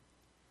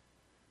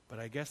 But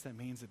I guess that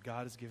means that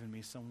God has given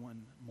me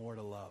someone more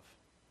to love.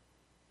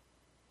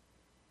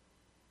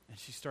 And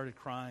she started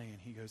crying, and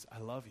he goes, I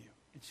love you.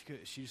 And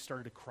she just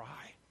started to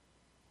cry.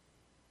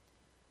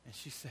 And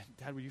she said,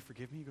 Dad, will you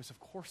forgive me? He goes, of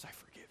course I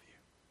forgive you.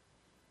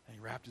 And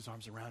he wrapped his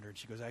arms around her, and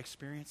she goes, I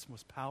experienced the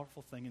most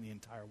powerful thing in the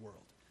entire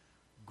world.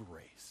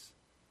 Grace.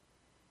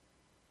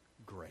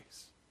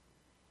 Grace.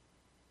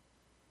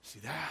 See,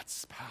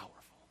 that's powerful.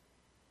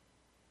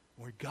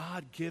 Where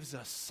God gives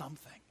us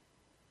something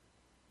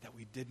that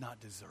we did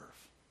not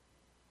deserve.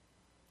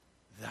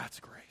 That's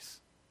grace.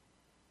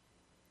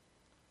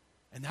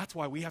 And that's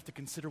why we have to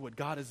consider what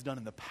God has done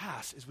in the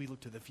past as we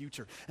look to the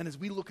future. And as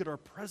we look at our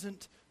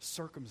present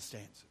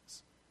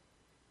circumstances,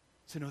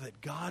 to know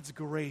that God's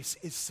grace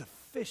is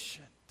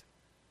sufficient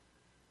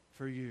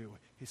for you.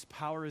 His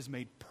power is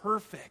made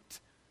perfect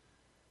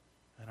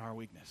in our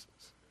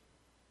weaknesses.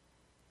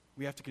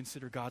 We have to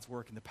consider God's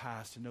work in the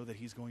past and know that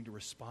He's going to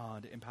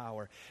respond in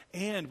power.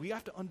 And we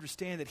have to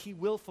understand that He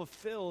will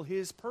fulfill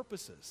His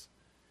purposes.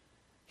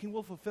 He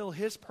will fulfill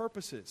His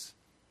purposes.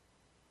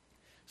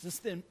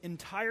 This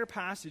entire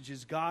passage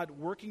is God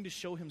working to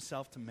show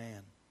Himself to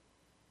man.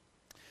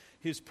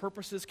 His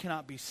purposes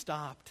cannot be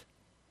stopped.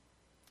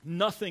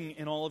 Nothing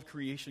in all of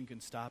creation can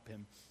stop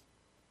Him.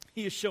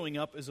 He is showing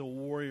up as a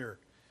warrior.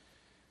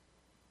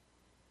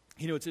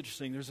 It's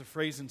interesting. There's a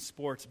phrase in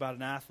sports about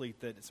an athlete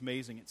that it's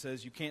amazing. It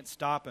says, you can't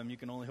stop him, you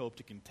can only hope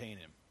to contain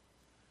him.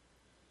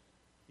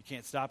 You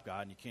can't stop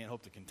God, and you can't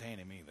hope to contain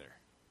Him either.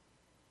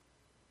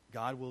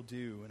 God will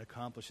do and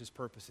accomplish His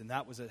purpose. And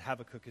that was what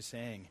Habakkuk is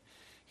saying.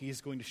 He is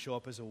going to show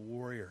up as a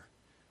warrior.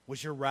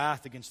 Was your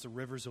wrath against the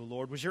rivers, O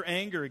Lord? Was your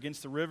anger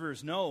against the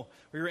rivers? No.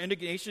 Were your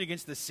indignation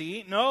against the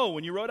sea? No.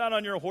 When you rode out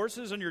on your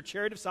horses on your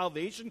chariot of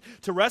salvation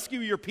to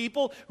rescue your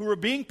people who were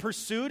being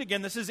pursued.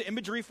 Again, this is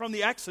imagery from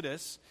the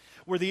Exodus,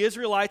 where the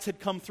Israelites had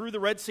come through the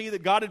Red Sea,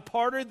 that God had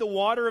parted the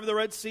water of the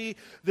Red Sea.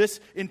 This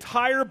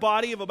entire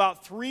body of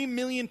about 3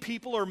 million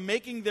people are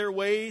making their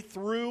way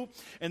through.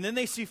 And then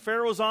they see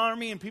Pharaoh's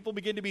army, and people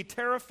begin to be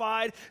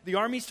terrified. The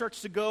army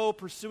starts to go,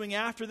 pursuing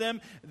after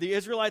them. The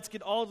Israelites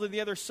get all to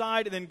the other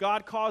side, and then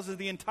God causes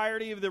the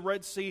entirety of the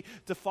Red Sea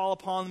to fall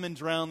upon them and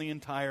drown the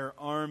entire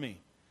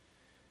army.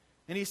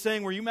 And He's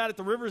saying, were you mad at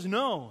the rivers?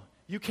 No.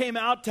 You came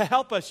out to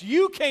help us.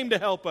 You came to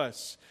help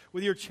us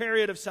with your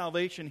chariot of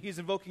salvation. He's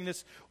invoking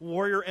this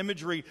warrior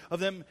imagery of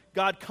them,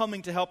 God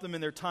coming to help them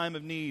in their time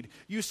of need.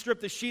 You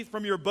stripped the sheath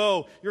from your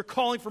bow. You're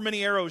calling for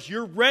many arrows.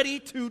 You're ready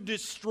to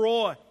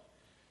destroy.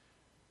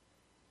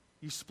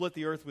 You split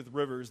the earth with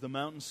rivers. The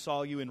mountains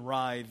saw you and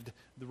writhed.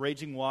 The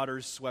raging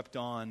waters swept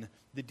on.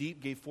 The deep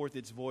gave forth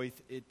its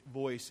voice.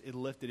 It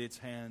lifted its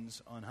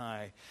hands on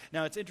high.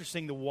 Now, it's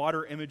interesting, the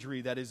water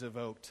imagery that is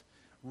evoked.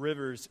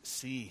 Rivers,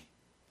 sea.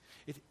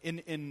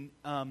 In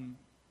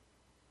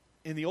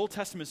the Old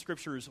Testament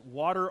scriptures,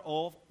 water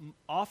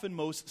often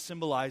most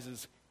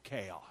symbolizes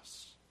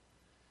chaos.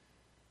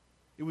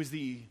 It was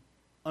the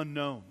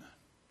unknown.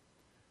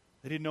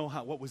 They didn't know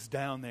what was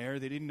down there.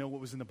 They didn't know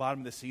what was in the bottom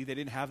of the sea. They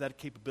didn't have that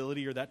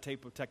capability or that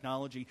type of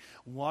technology.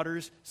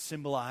 Waters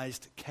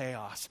symbolized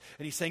chaos.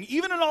 And He's saying,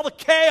 even in all the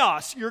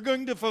chaos, you're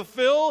going to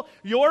fulfill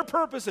your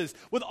purposes.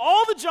 With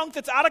all the junk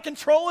that's out of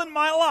control in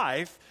my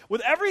life,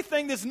 with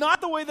everything that's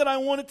not the way that I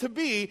want it to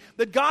be,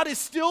 that God is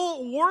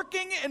still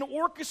working and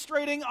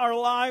orchestrating our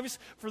lives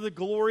for the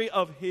glory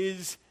of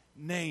His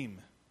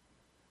name.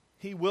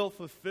 He will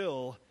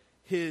fulfill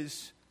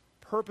His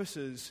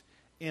purposes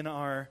in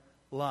our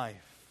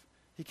life.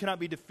 He cannot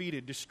be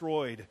defeated,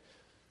 destroyed.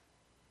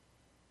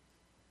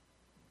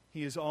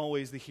 He is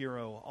always the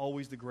hero,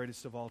 always the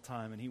greatest of all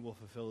time, and He will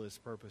fulfill His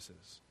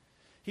purposes.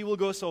 He will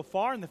go so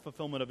far in the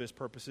fulfillment of His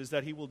purposes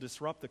that He will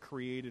disrupt the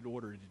created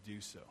order to do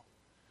so.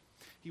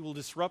 He will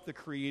disrupt the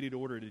created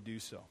order to do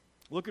so.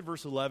 Look at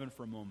verse 11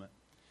 for a moment.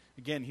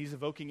 Again, he's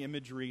evoking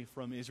imagery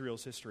from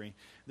Israel's history.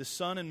 The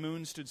sun and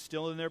moon stood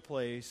still in their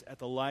place at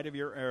the light of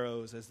your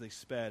arrows as they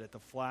sped, at the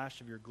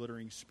flash of your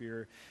glittering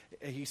spear.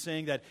 He's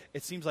saying that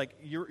it seems like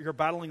you're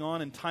battling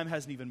on and time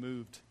hasn't even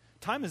moved.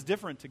 Time is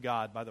different to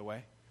God, by the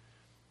way.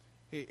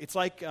 It's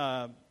like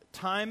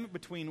time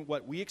between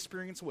what we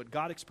experience and what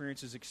God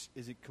experiences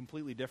is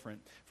completely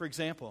different. For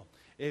example,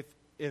 if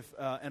if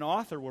an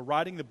author were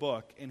writing the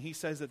book and he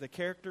says that the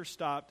character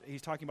stopped,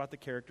 he's talking about the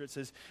character, it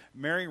says,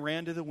 Mary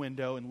ran to the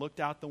window and looked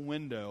out the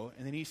window,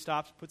 and then he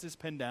stops, puts his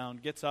pen down,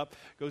 gets up,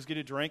 goes get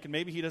a drink, and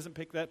maybe he doesn't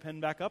pick that pen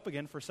back up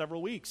again for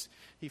several weeks.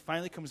 He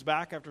finally comes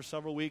back after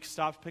several weeks,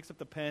 stops, picks up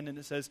the pen, and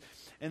it says,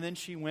 and then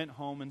she went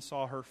home and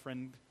saw her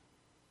friend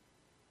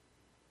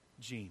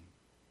Jean.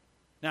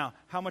 Now,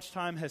 how much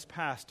time has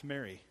passed to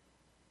Mary?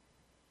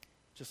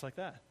 Just like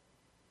that.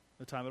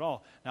 No time at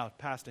all. Now, it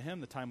passed to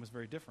him, the time was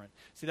very different.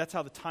 See, that's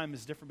how the time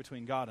is different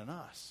between God and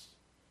us.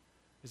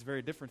 It's a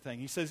very different thing.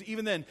 He says,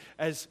 even then,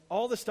 as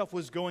all this stuff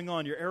was going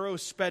on, your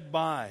arrows sped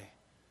by.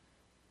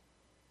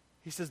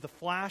 He says the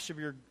flash of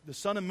the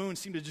sun and moon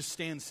seemed to just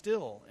stand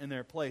still in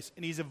their place.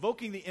 And he's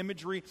evoking the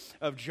imagery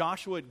of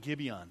Joshua at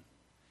Gibeon.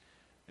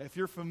 If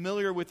you're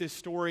familiar with this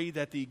story,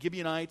 that the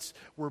Gibeonites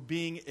were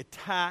being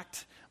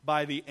attacked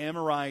by the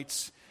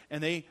Amorites,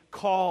 and they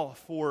call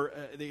for,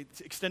 they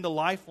extend a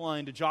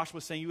lifeline to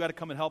Joshua saying, you got to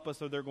come and help us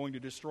or they're going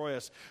to destroy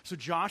us. So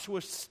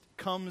Joshua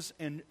comes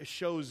and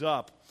shows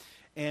up,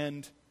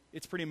 and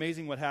it's pretty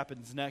amazing what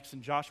happens next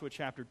in Joshua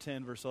chapter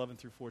 10, verse 11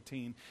 through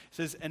 14. It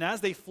says, and as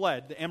they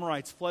fled, the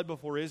Amorites fled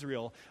before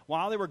Israel,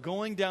 while they were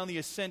going down the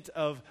ascent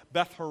of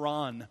Beth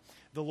Horon,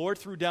 the Lord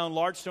threw down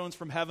large stones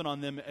from heaven on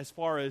them as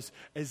far as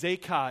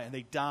Azekah, and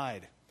they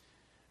died.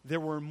 There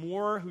were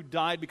more who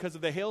died because of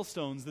the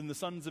hailstones than the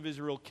sons of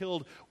Israel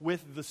killed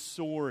with the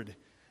sword.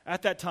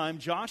 At that time,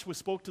 Joshua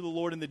spoke to the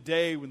Lord in the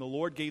day when the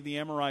Lord gave the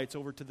Amorites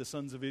over to the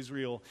sons of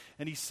Israel.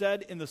 And he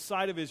said in the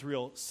sight of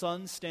Israel,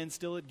 sun, stand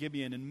still at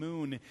Gibeon, and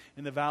moon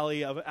in the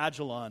valley of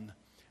Ajalon.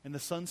 And the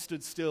sun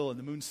stood still, and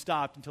the moon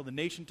stopped until the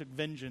nation took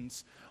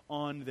vengeance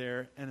on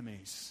their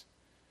enemies.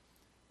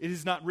 It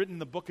is not written in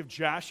the book of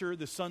Jasher,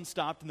 the sun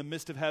stopped in the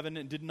midst of heaven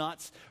and did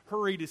not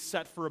hurry to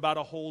set for about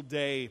a whole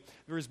day.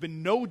 There has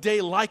been no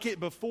day like it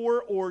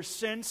before or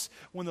since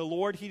when the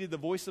Lord heeded the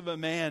voice of a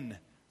man,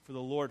 for the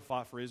Lord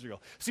fought for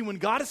Israel. See, when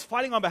God is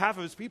fighting on behalf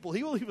of his people,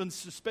 he will even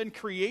suspend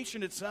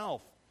creation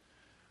itself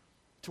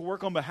to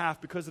work on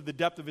behalf because of the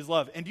depth of his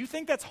love. And do you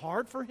think that's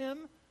hard for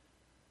him?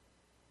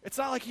 It's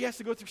not like he has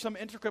to go through some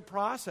intricate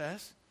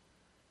process.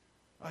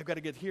 I've got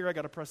to get here, I've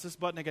got to press this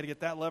button, I've got to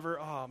get that lever.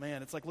 Oh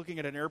man, it's like looking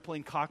at an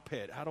airplane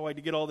cockpit. How do I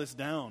get all this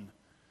down?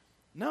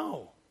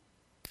 No.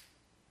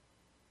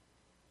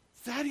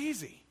 It's that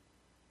easy.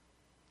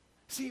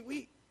 See,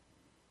 we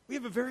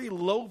have a very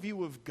low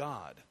view of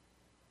God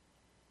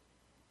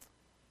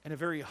and a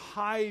very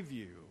high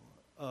view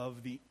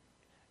of the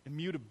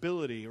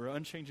immutability or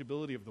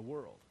unchangeability of the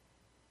world.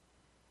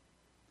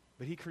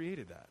 But he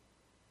created that.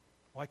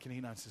 Why can he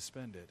not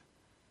suspend it?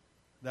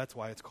 That's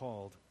why it's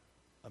called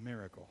a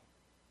miracle.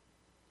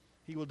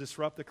 He will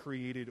disrupt the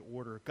created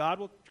order. God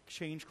will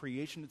change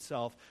creation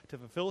itself to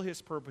fulfill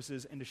his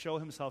purposes and to show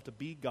himself to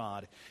be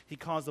God. He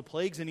caused the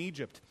plagues in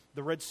Egypt,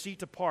 the Red Sea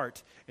to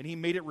part, and he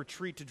made it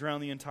retreat to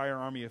drown the entire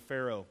army of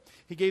Pharaoh.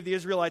 He gave the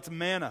Israelites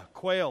manna,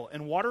 quail,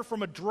 and water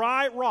from a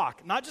dry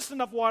rock. Not just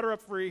enough water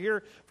up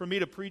here for me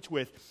to preach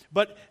with,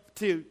 but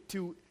to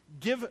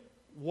give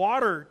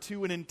water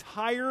to an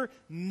entire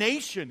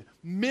nation,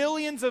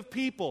 millions of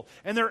people,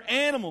 and their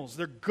animals,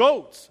 their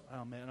goats.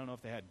 Oh man, I don't know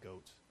if they had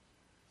goats.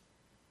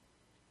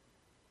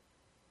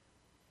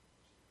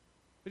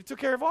 But he took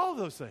care of all of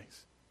those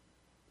things.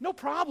 No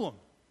problem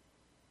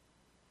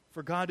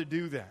for God to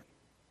do that.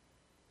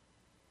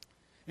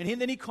 And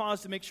then he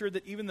caused to make sure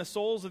that even the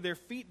soles of their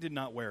feet did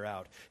not wear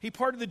out. He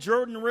parted the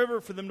Jordan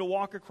River for them to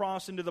walk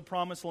across into the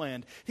promised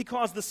land. He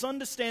caused the sun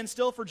to stand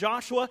still for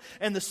Joshua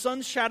and the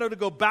sun's shadow to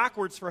go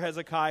backwards for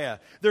Hezekiah.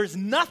 There's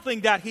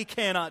nothing that he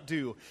cannot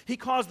do. He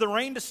caused the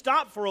rain to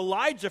stop for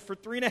Elijah for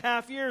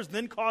 3.5 years,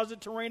 then caused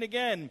it to rain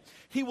again.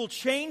 He will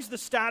change the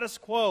status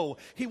quo.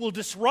 He will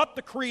disrupt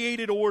the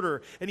created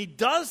order. And he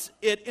does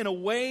it in a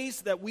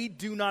ways that we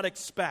do not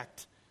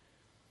expect.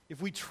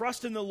 If we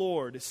trust in the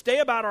Lord, stay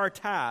about our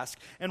task,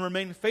 and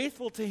remain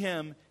faithful to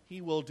him, he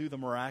will do the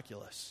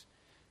miraculous.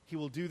 He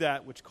will do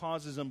that which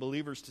causes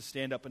unbelievers to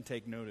stand up and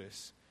take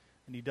notice.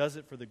 And he does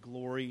it for the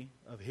glory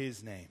of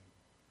his name.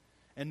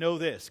 And know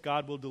this,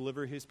 God will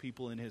deliver his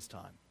people in his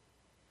time.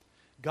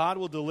 God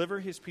will deliver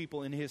his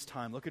people in his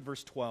time. Look at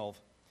verse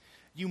 12.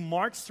 You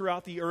marched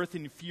throughout the earth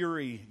in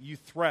fury. You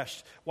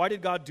threshed. Why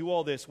did God do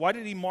all this? Why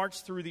did he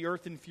march through the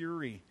earth in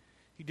fury?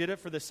 He did it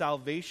for the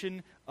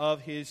salvation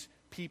of his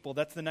people.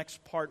 That's the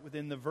next part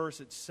within the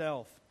verse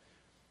itself.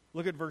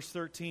 Look at verse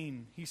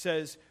 13. He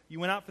says, you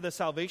went out for the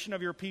salvation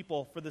of your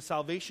people, for the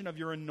salvation of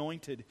your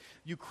anointed.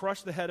 You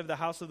crushed the head of the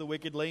house of the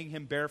wicked, laying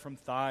him bare from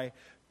thigh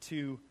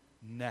to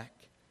neck.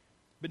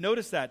 But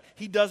notice that.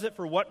 He does it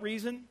for what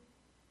reason?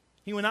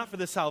 He went out for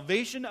the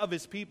salvation of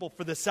his people,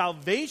 for the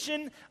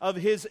salvation of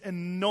his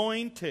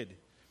anointed.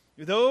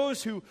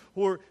 Those who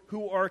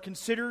are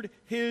considered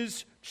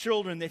his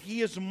children, that he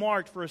has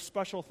marked for a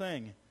special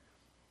thing.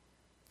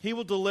 He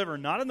will deliver,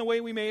 not in the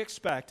way we may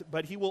expect,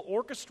 but he will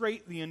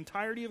orchestrate the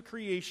entirety of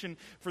creation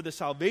for the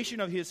salvation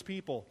of his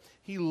people.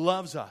 He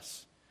loves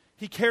us.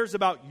 He cares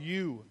about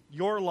you,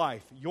 your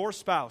life, your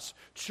spouse,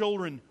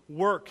 children,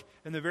 work,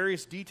 and the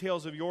various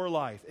details of your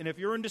life. And if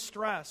you're in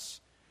distress,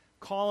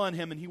 Call on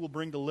him and he will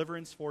bring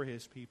deliverance for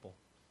his people.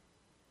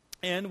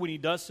 And when he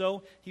does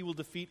so, he will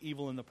defeat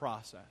evil in the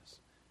process.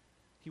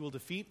 He will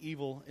defeat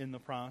evil in the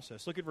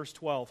process. Look at verse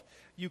 12.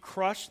 You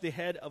crush the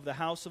head of the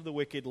house of the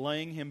wicked,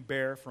 laying him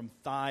bare from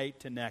thigh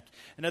to neck.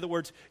 In other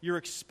words, you're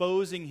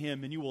exposing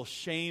him and you will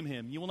shame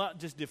him. You will not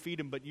just defeat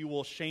him, but you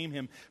will shame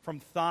him from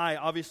thigh,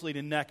 obviously,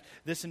 to neck.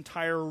 This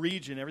entire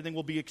region, everything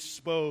will be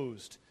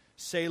exposed.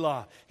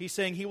 Selah. He's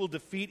saying he will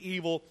defeat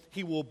evil.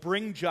 He will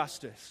bring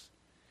justice.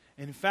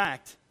 In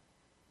fact,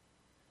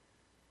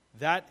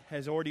 that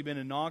has already been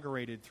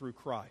inaugurated through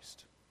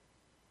Christ.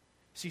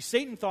 See,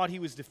 Satan thought he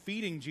was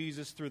defeating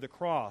Jesus through the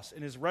cross,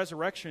 and his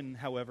resurrection,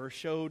 however,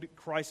 showed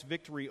Christ's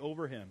victory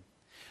over him.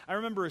 I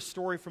remember a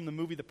story from the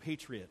movie The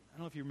Patriot. I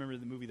don't know if you remember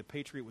the movie The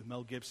Patriot with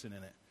Mel Gibson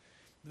in it.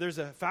 There's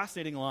a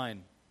fascinating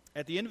line.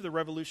 At the end of the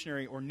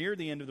Revolutionary, or near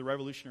the end of the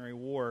Revolutionary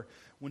War,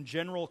 when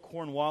General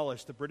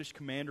Cornwallis, the British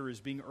commander, is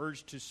being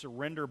urged to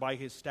surrender by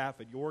his staff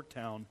at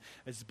Yorktown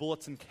as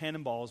bullets and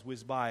cannonballs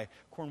whiz by,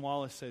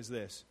 Cornwallis says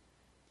this: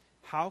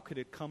 "How could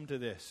it come to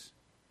this?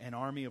 An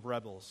army of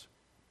rebels,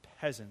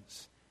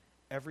 peasants,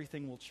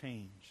 everything will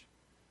change."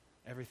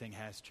 Everything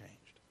has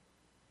changed.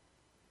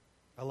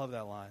 I love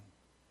that line.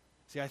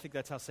 See, I think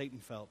that's how Satan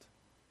felt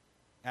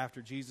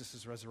after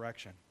Jesus'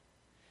 resurrection.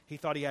 He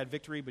thought he had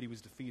victory, but he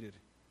was defeated.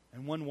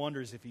 And one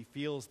wonders if he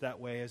feels that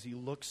way as he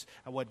looks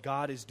at what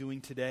God is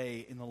doing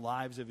today in the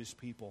lives of his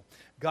people.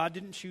 God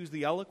didn't choose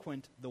the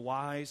eloquent, the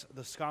wise,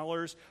 the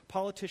scholars,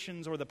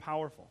 politicians, or the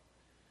powerful.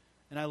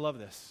 And I love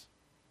this.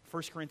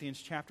 1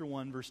 Corinthians chapter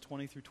 1, verse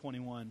 20 through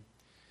 21.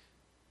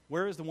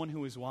 Where is the one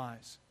who is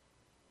wise?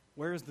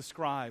 Where is the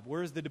scribe?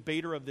 Where is the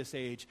debater of this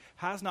age?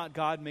 Has not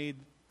God made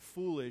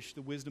foolish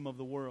the wisdom of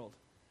the world?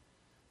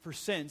 For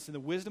since in the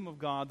wisdom of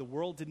God the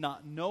world did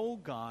not know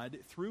God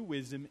through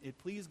wisdom, it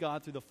pleased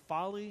God through the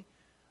folly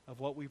of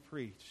what we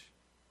preach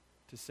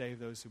to save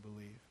those who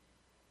believe.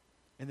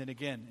 And then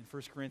again in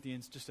 1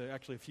 Corinthians, just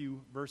actually a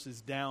few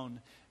verses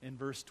down in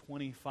verse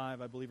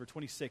 25, I believe, or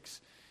 26.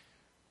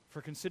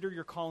 For consider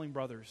your calling,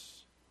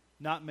 brothers.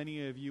 Not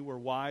many of you were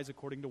wise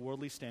according to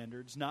worldly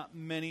standards. Not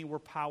many were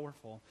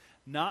powerful.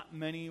 Not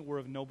many were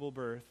of noble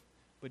birth.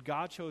 But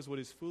God chose what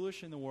is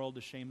foolish in the world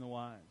to shame the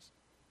wise.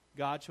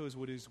 God chose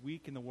what is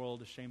weak in the world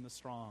to shame the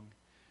strong.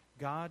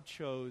 God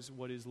chose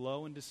what is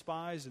low and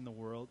despised in the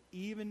world,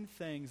 even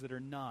things that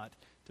are not,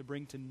 to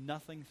bring to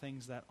nothing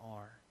things that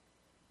are,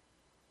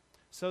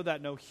 so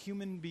that no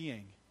human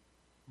being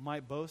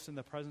might boast in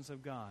the presence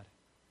of God.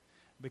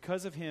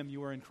 Because of him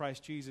you are in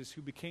Christ Jesus,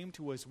 who became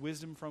to us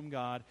wisdom from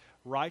God,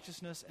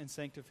 righteousness and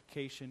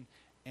sanctification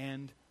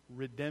and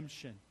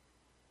redemption.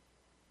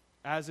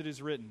 As it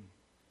is written,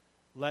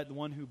 let the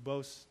one who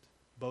boasts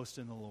boast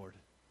in the Lord.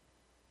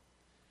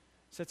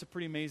 So that's a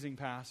pretty amazing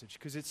passage,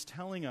 because it's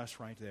telling us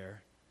right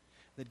there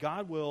that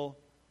God will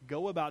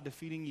go about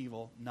defeating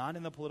evil, not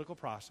in the political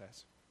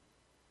process,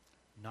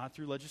 not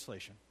through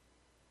legislation,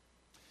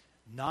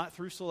 not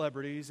through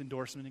celebrities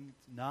endorsing,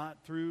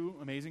 not through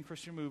amazing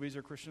Christian movies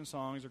or Christian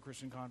songs or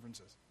Christian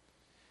conferences.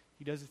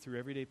 He does it through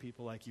everyday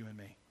people like you and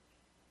me.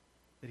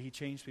 That he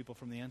changed people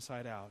from the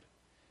inside out.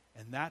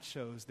 And that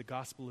shows the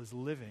gospel is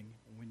living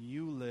when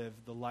you live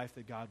the life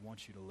that God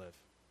wants you to live.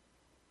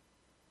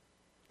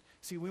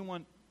 See, we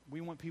want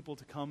people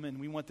to come and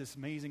we want this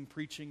amazing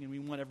preaching and we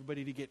want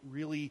everybody to get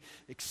really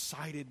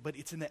excited, but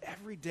it's in the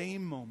everyday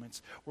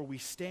moments where we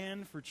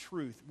stand for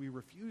truth, we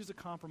refuse to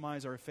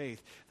compromise our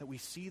faith, that we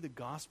see the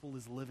gospel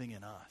is living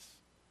in us.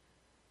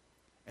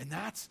 And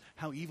that's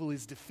how evil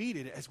is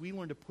defeated, as we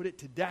learn to put it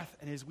to death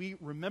and as we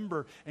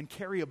remember and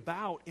carry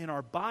about in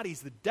our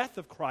bodies the death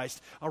of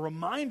Christ, a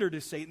reminder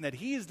to Satan that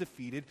he is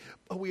defeated,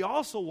 but we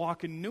also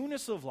walk in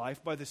newness of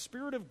life by the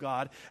Spirit of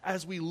God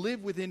as we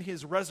live within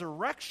his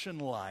resurrection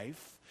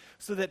life,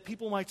 so that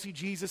people might see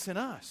Jesus in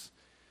us.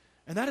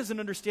 And that is an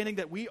understanding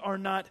that we are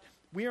not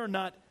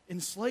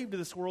enslaved to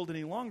this world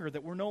any longer,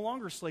 that we're no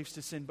longer slaves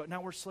to sin, but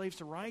now we're slaves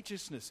to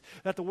righteousness,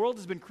 that the world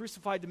has been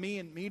crucified to me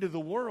and me to the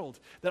world,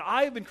 that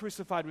I have been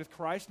crucified with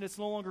Christ, and it's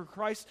no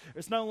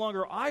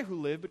longer I who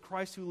live, but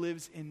Christ who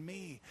lives in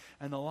me.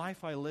 And the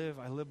life I live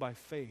by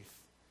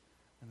faith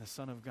in the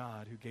Son of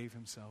God who gave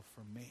himself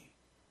for me.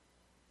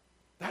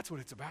 That's what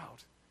it's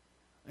about.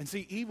 And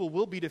see, evil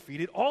will be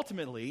defeated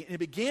ultimately, and it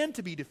began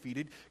to be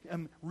defeated,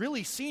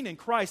 really seen in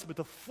Christ, but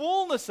the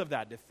fullness of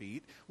that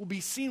defeat will be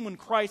seen when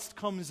Christ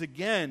comes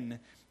again,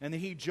 and then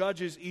he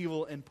judges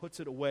evil and puts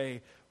it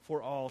away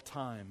for all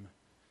time.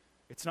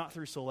 It's not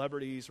through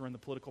celebrities or in the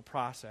political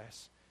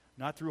process,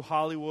 not through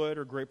Hollywood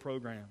or great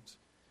programs.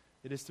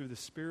 It is through the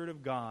Spirit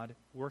of God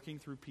working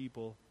through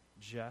people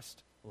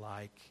just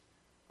like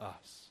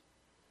us.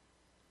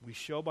 We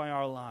show by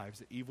our lives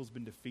that evil's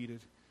been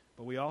defeated,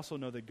 but we also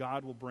know that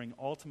God will bring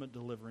ultimate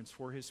deliverance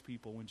for his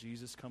people when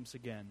Jesus comes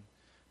again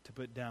to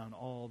put down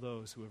all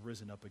those who have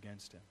risen up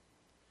against him.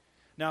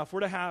 Now,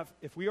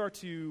 if we are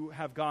to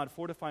have God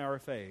fortify our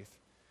faith,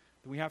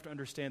 then we have to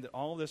understand that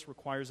all of this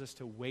requires us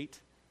to wait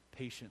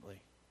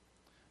patiently.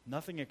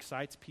 Nothing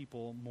excites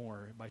people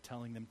more by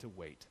telling them to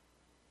wait.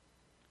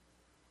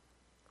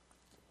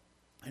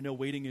 I know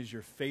waiting is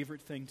your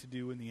favorite thing to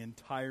do in the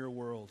entire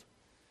world.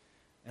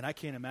 And I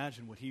can't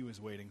imagine what he was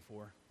waiting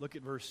for. Look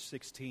at verse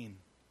 16,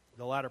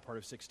 the latter part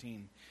of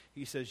 16.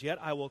 He says, "Yet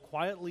I will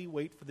quietly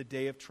wait for the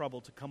day of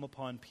trouble to come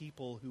upon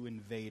people who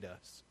invade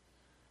us."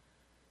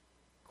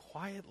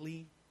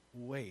 Quietly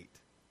wait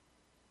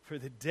for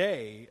the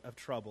day of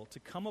trouble to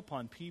come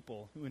upon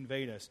people who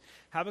invade us.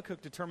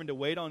 Habakkuk determined to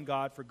wait on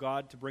God for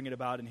God to bring it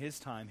about in His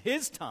time.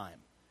 His time.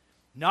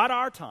 Not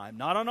our time,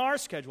 not on our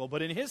schedule,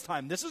 but in His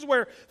time. This is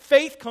where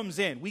faith comes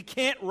in. We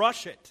can't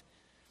rush it.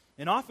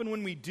 And often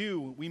when we do,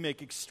 we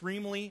make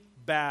extremely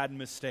bad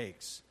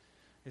mistakes.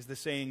 As the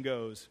saying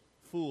goes,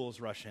 fools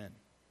rush in.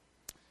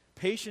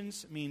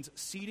 Patience means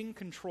ceding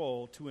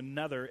control to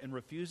another and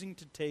refusing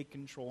to take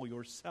control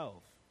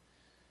yourself.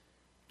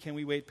 Can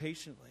we wait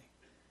patiently?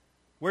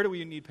 Where do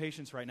we need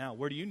patience right now?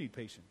 Where do you need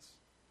patience?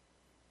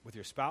 With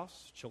your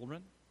spouse,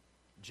 children,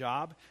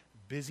 job,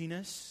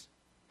 busyness,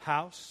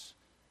 house,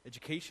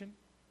 education,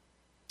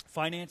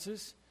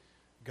 finances?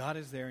 God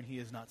is there and He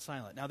is not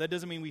silent. Now that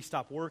doesn't mean we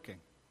stop working.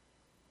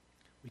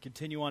 We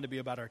continue on to be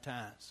about our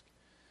task.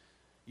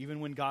 Even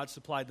when God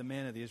supplied the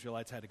manna, the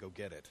Israelites had to go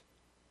get it.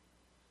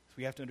 So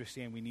we have to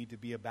understand we need to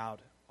be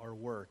about our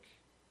work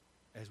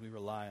as we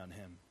rely on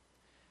Him.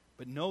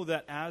 But know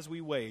that as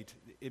we wait,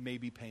 it may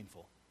be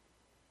painful.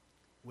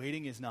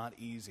 Waiting is not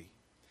easy.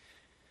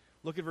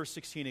 Look at verse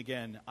 16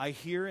 again. "I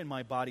hear and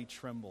my body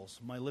trembles.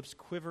 My lips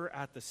quiver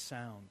at the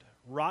sound.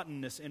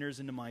 Rottenness enters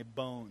into my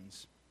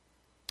bones.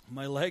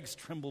 My legs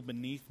tremble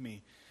beneath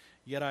me.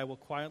 Yet I will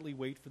quietly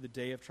wait for the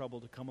day of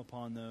trouble to come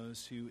upon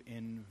those who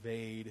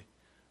invade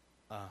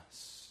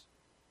us."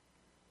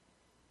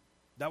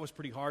 That was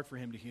pretty hard for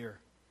him to hear.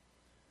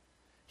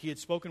 He had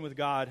spoken with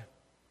God,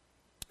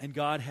 and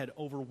God had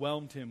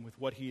overwhelmed him with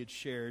what He had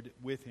shared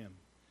with him.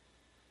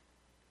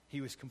 He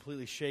was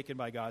completely shaken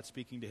by God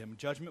speaking to him.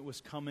 Judgment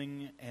was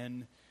coming,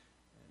 and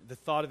the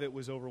thought of it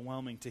was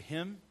overwhelming to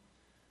him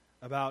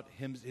about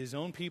his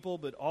own people,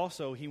 but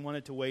also he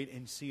wanted to wait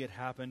and see it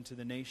happen to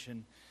the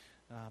nation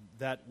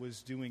that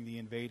was doing the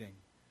invading.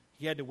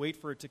 He had to wait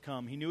for it to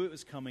come. He knew it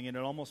was coming, and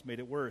it almost made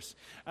it worse.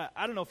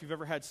 I don't know if you've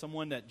ever had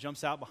someone that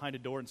jumps out behind a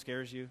door and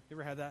scares you. You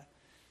ever had that?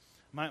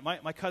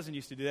 My cousin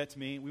used to do that to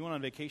me. We went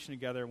on vacation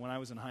together when I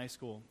was in high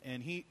school,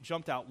 and he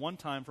jumped out one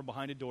time from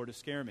behind a door to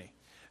scare me.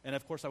 And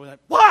of course I was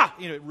like, "Wah!"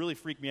 It really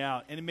freaked me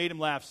out, and it made him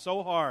laugh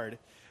so hard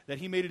that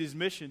he made it his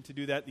mission to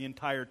do that the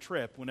entire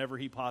trip whenever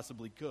he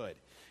possibly could.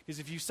 Because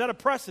if you set a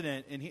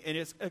precedent,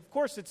 of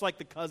course it's like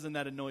the cousin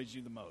that annoys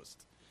you the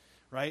most.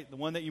 Right? The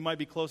one that you might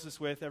be closest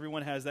with.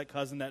 Everyone has that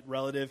cousin, that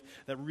relative,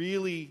 that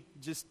really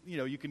just,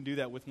 you can do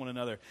that with one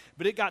another.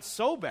 But it got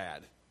so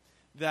bad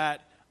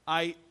that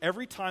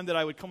every time that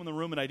I would come in the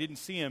room and I didn't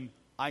see him,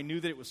 I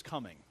knew that it was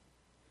coming.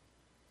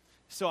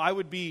 So I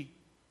would be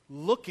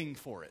looking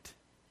for it,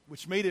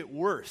 which made it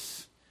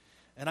worse.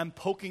 And I'm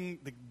poking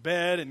the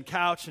bed and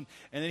couch, and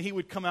then he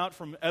would come out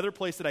from other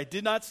place that I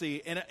did not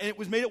see, and it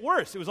made it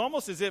worse. It was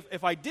almost as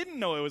if I didn't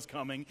know it was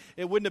coming,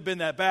 it wouldn't have been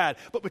that bad.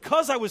 But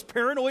because I was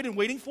paranoid and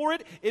waiting for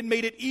it, it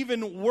made it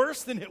even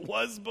worse than it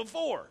was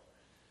before.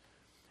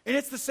 And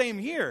it's the same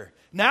here.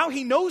 Now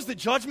he knows that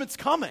judgment's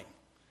coming,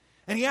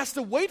 and he has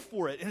to wait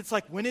for it. And it's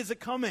like, when is it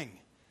coming?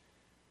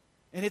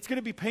 And it's going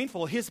to be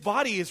painful. His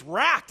body is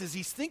racked as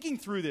he's thinking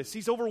through this.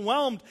 He's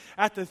overwhelmed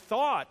at the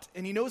thought,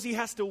 and he knows he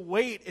has to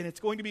wait, and it's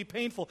going to be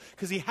painful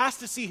because he has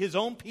to see his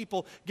own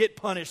people get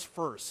punished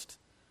first.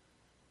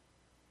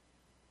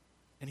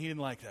 And he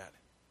didn't like that,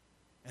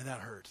 and that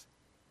hurt.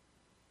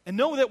 And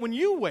know that when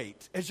you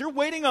wait, as you're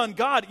waiting on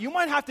God, you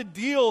might have to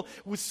deal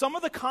with some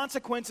of the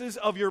consequences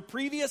of your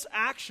previous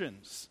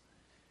actions.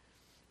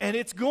 And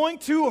it's going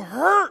to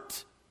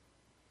hurt.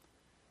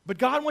 But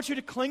God wants you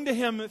to cling to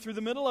Him through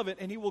the middle of it,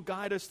 and He will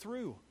guide us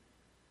through.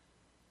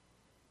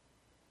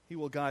 He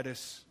will guide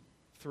us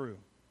through.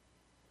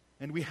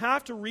 And we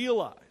have to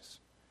realize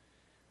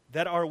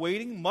that our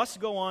waiting must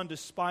go on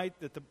despite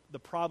the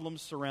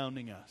problems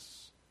surrounding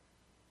us.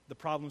 The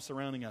problems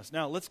surrounding us.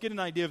 Now, let's get an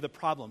idea of the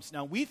problems.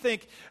 Now, we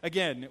think,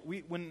 again,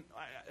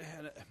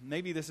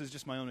 maybe this is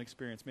just my own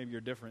experience, maybe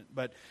you're different,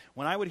 but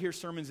when I would hear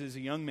sermons as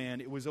a young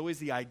man, it was always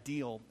the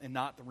ideal and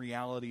not the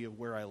reality of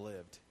where I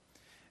lived.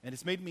 And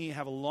it's made me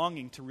have a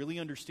longing to really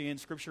understand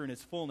Scripture in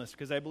its fullness,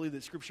 because I believe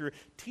that Scripture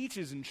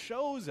teaches and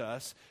shows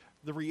us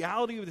the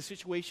reality of the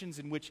situations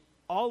in which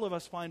all of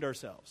us find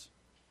ourselves.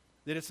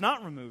 That it's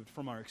not removed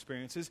from our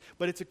experiences,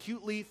 but it's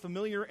acutely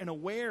familiar and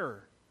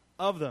aware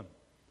of them.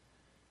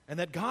 And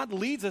that God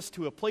leads us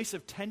to a place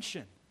of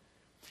tension.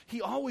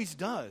 He always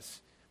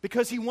does,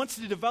 because He wants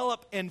to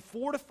develop and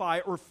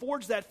fortify or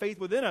forge that faith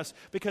within us.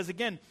 Because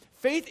again,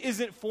 faith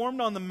isn't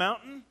formed on the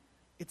mountain,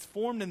 it's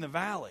formed in the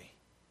valley.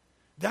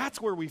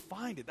 That's where we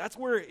find it. That's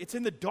where it's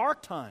in the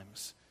dark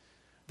times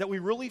that we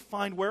really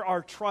find where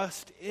our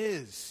trust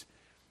is.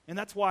 And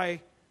that's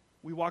why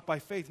we walk by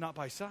faith, not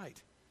by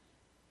sight.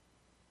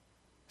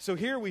 So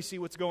here we see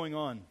what's going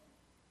on.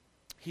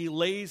 he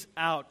lays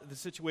out the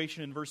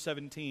situation in verse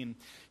 17.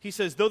 He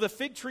says, though the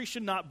fig tree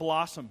should not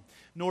blossom,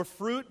 nor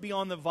fruit be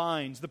on the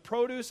vines, the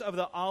produce of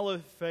the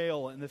olive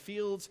fail, and the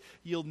fields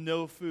yield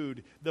no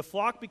food, the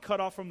flock be cut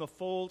off from the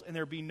fold, and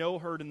there be no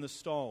herd in the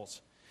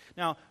stalls.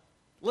 Now,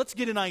 let's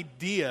get an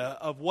idea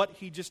of what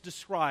he just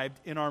described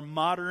in our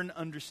modern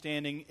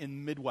understanding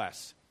in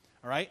Midwest.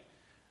 All right?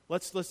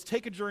 Let's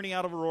take a journey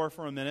out of Aurora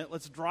for a minute.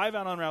 Let's drive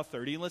out on Route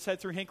 30, and let's head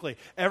through Hinckley.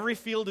 Every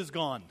field is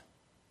gone.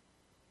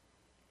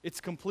 It's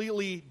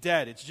completely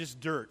dead. It's just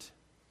dirt.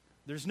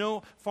 There's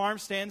no farm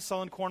stand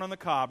selling corn on the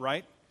cob,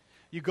 right?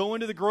 You go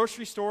into the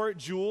grocery store at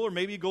Jewel, or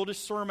maybe you go to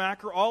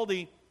Cermak or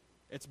Aldi,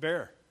 it's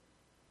bare.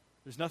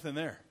 There's nothing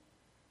there.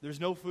 There's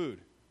no food.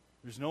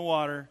 There's no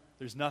water.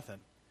 There's nothing.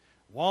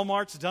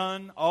 Walmart's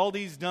done.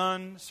 Aldi's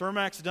done.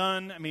 Cermak's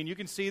done. I mean, you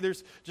can see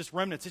there's just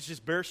remnants. It's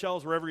just bare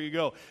shells wherever you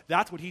go.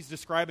 That's what he's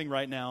describing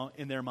right now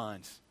in their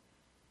minds.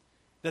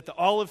 That the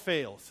olive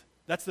fails.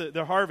 That's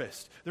the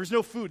harvest. There's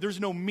no food. There's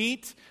no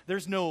meat.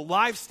 There's no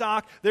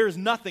livestock. There is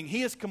nothing.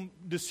 He is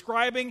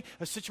describing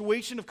a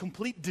situation of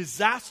complete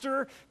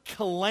disaster,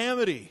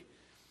 calamity.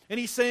 And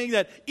he's saying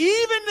that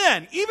even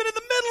then, even in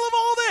the middle of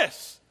all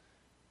this,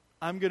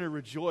 I'm going to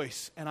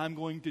rejoice and I'm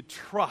going to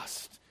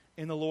trust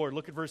in the Lord.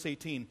 Look at verse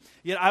 18.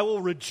 Yet I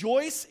will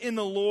rejoice in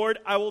the Lord.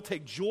 I will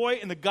take joy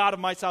in the God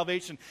of my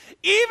salvation.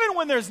 Even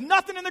when there's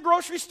nothing in the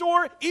grocery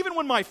store, even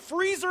when my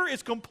freezer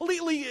is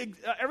completely,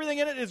 everything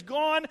in it is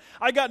gone,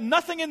 I got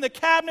nothing in the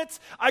cabinets,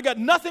 I got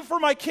nothing for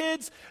my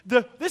kids.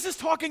 This is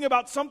talking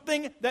about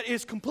something that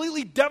is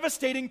completely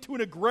devastating to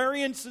an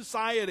agrarian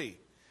society.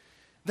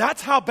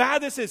 That's how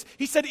bad this is.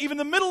 He said, even in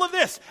the middle of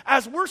this,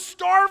 as we're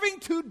starving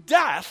to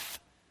death,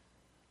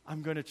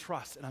 I'm going to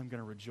trust and I'm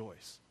going to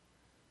rejoice.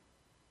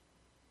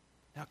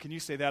 Now, can you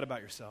say that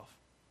about yourself?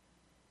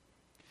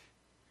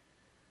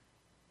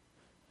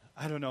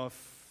 I don't know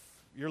if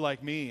you're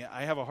like me.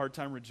 I have a hard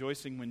time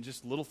rejoicing when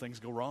just little things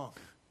go wrong.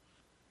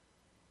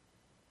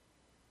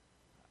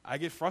 I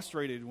get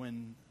frustrated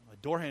when a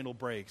door handle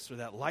breaks or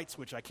that light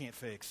switch I can't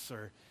fix,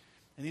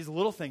 and these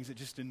little things that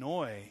just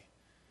annoy.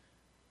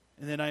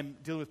 And then I'm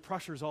dealing with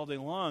pressures all day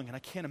long, and I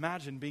can't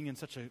imagine being in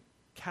such a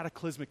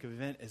cataclysmic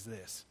event as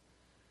this.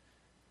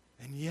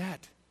 And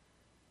yet,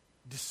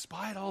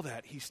 despite all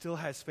that, he still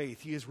has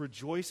faith. He is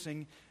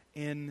rejoicing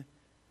in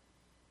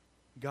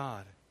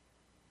God.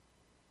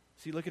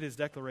 See, look at his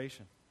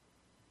declaration.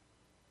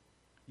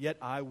 Yet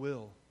I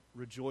will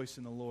rejoice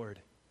in the Lord.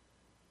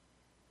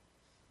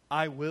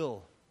 I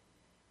will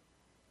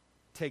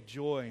take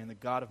joy in the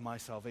God of my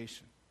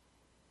salvation.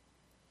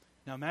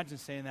 Now imagine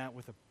saying that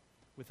with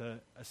a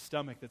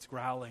stomach that's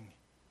growling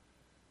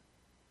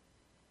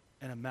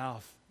and a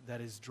mouth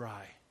that is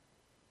dry.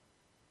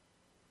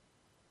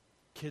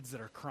 Kids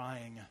that are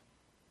crying,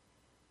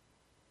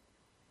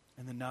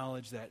 and the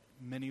knowledge that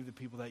many of the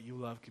people that you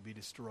love could be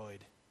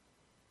destroyed.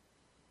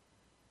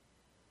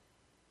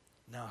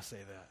 Now say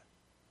that.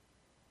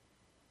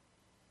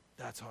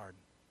 That's hard.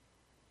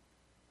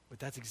 But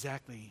that's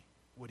exactly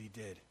what he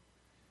did.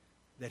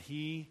 That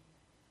he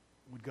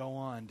would go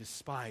on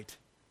despite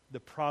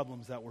the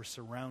problems that were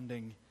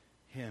surrounding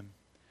him.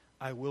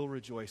 I will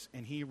rejoice.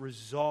 And he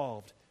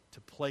resolved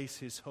to place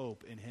his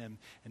hope in him.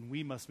 And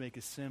we must make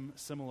a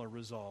similar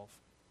resolve.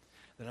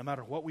 That no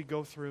matter what we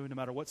go through, no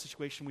matter what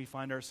situation we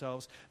find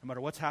ourselves, no matter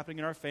what's happening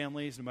in our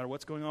families, no matter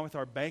what's going on with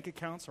our bank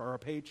accounts or our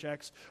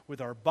paychecks, with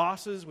our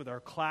bosses, with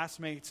our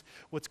classmates,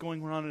 what's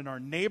going on in our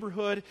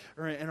neighborhood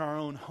or in our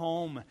own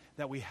home,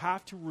 that we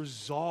have to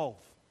resolve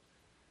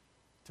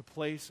to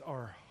place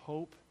our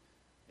hope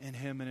in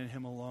him and in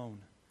him alone,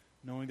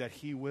 knowing that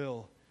he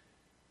will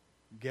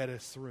get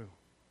us through.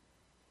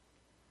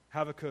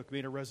 Habakkuk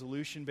made a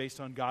resolution based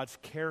on God's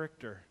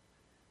character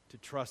to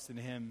trust in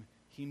him.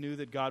 He knew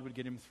that God would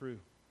get him through.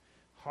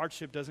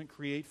 Hardship doesn't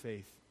create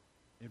faith.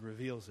 It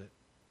reveals it,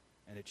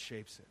 and it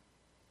shapes it.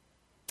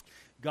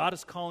 God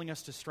is calling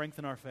us to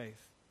strengthen our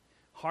faith.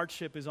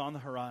 Hardship is on the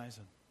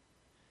horizon.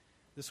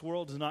 This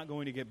world is not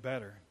going to get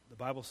better. The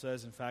Bible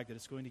says, in fact, that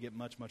it's going to get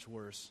much, much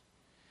worse.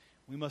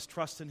 We must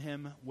trust in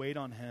him, wait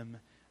on him,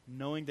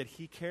 knowing that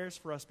he cares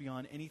for us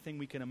beyond anything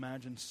we can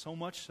imagine, so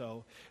much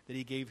so that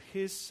he gave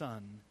his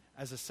son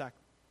as a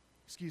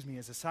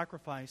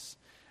sacrifice,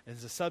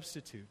 as a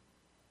substitute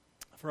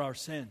for our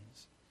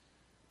sins,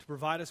 to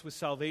provide us with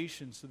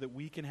salvation so that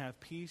we can have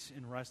peace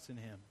and rest in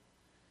him.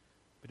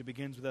 But it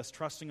begins with us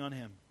trusting on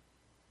him,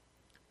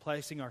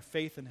 placing our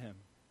faith in him,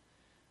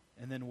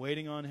 and then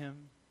waiting on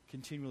him,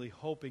 continually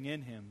hoping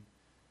in him,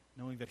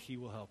 knowing that he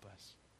will help us.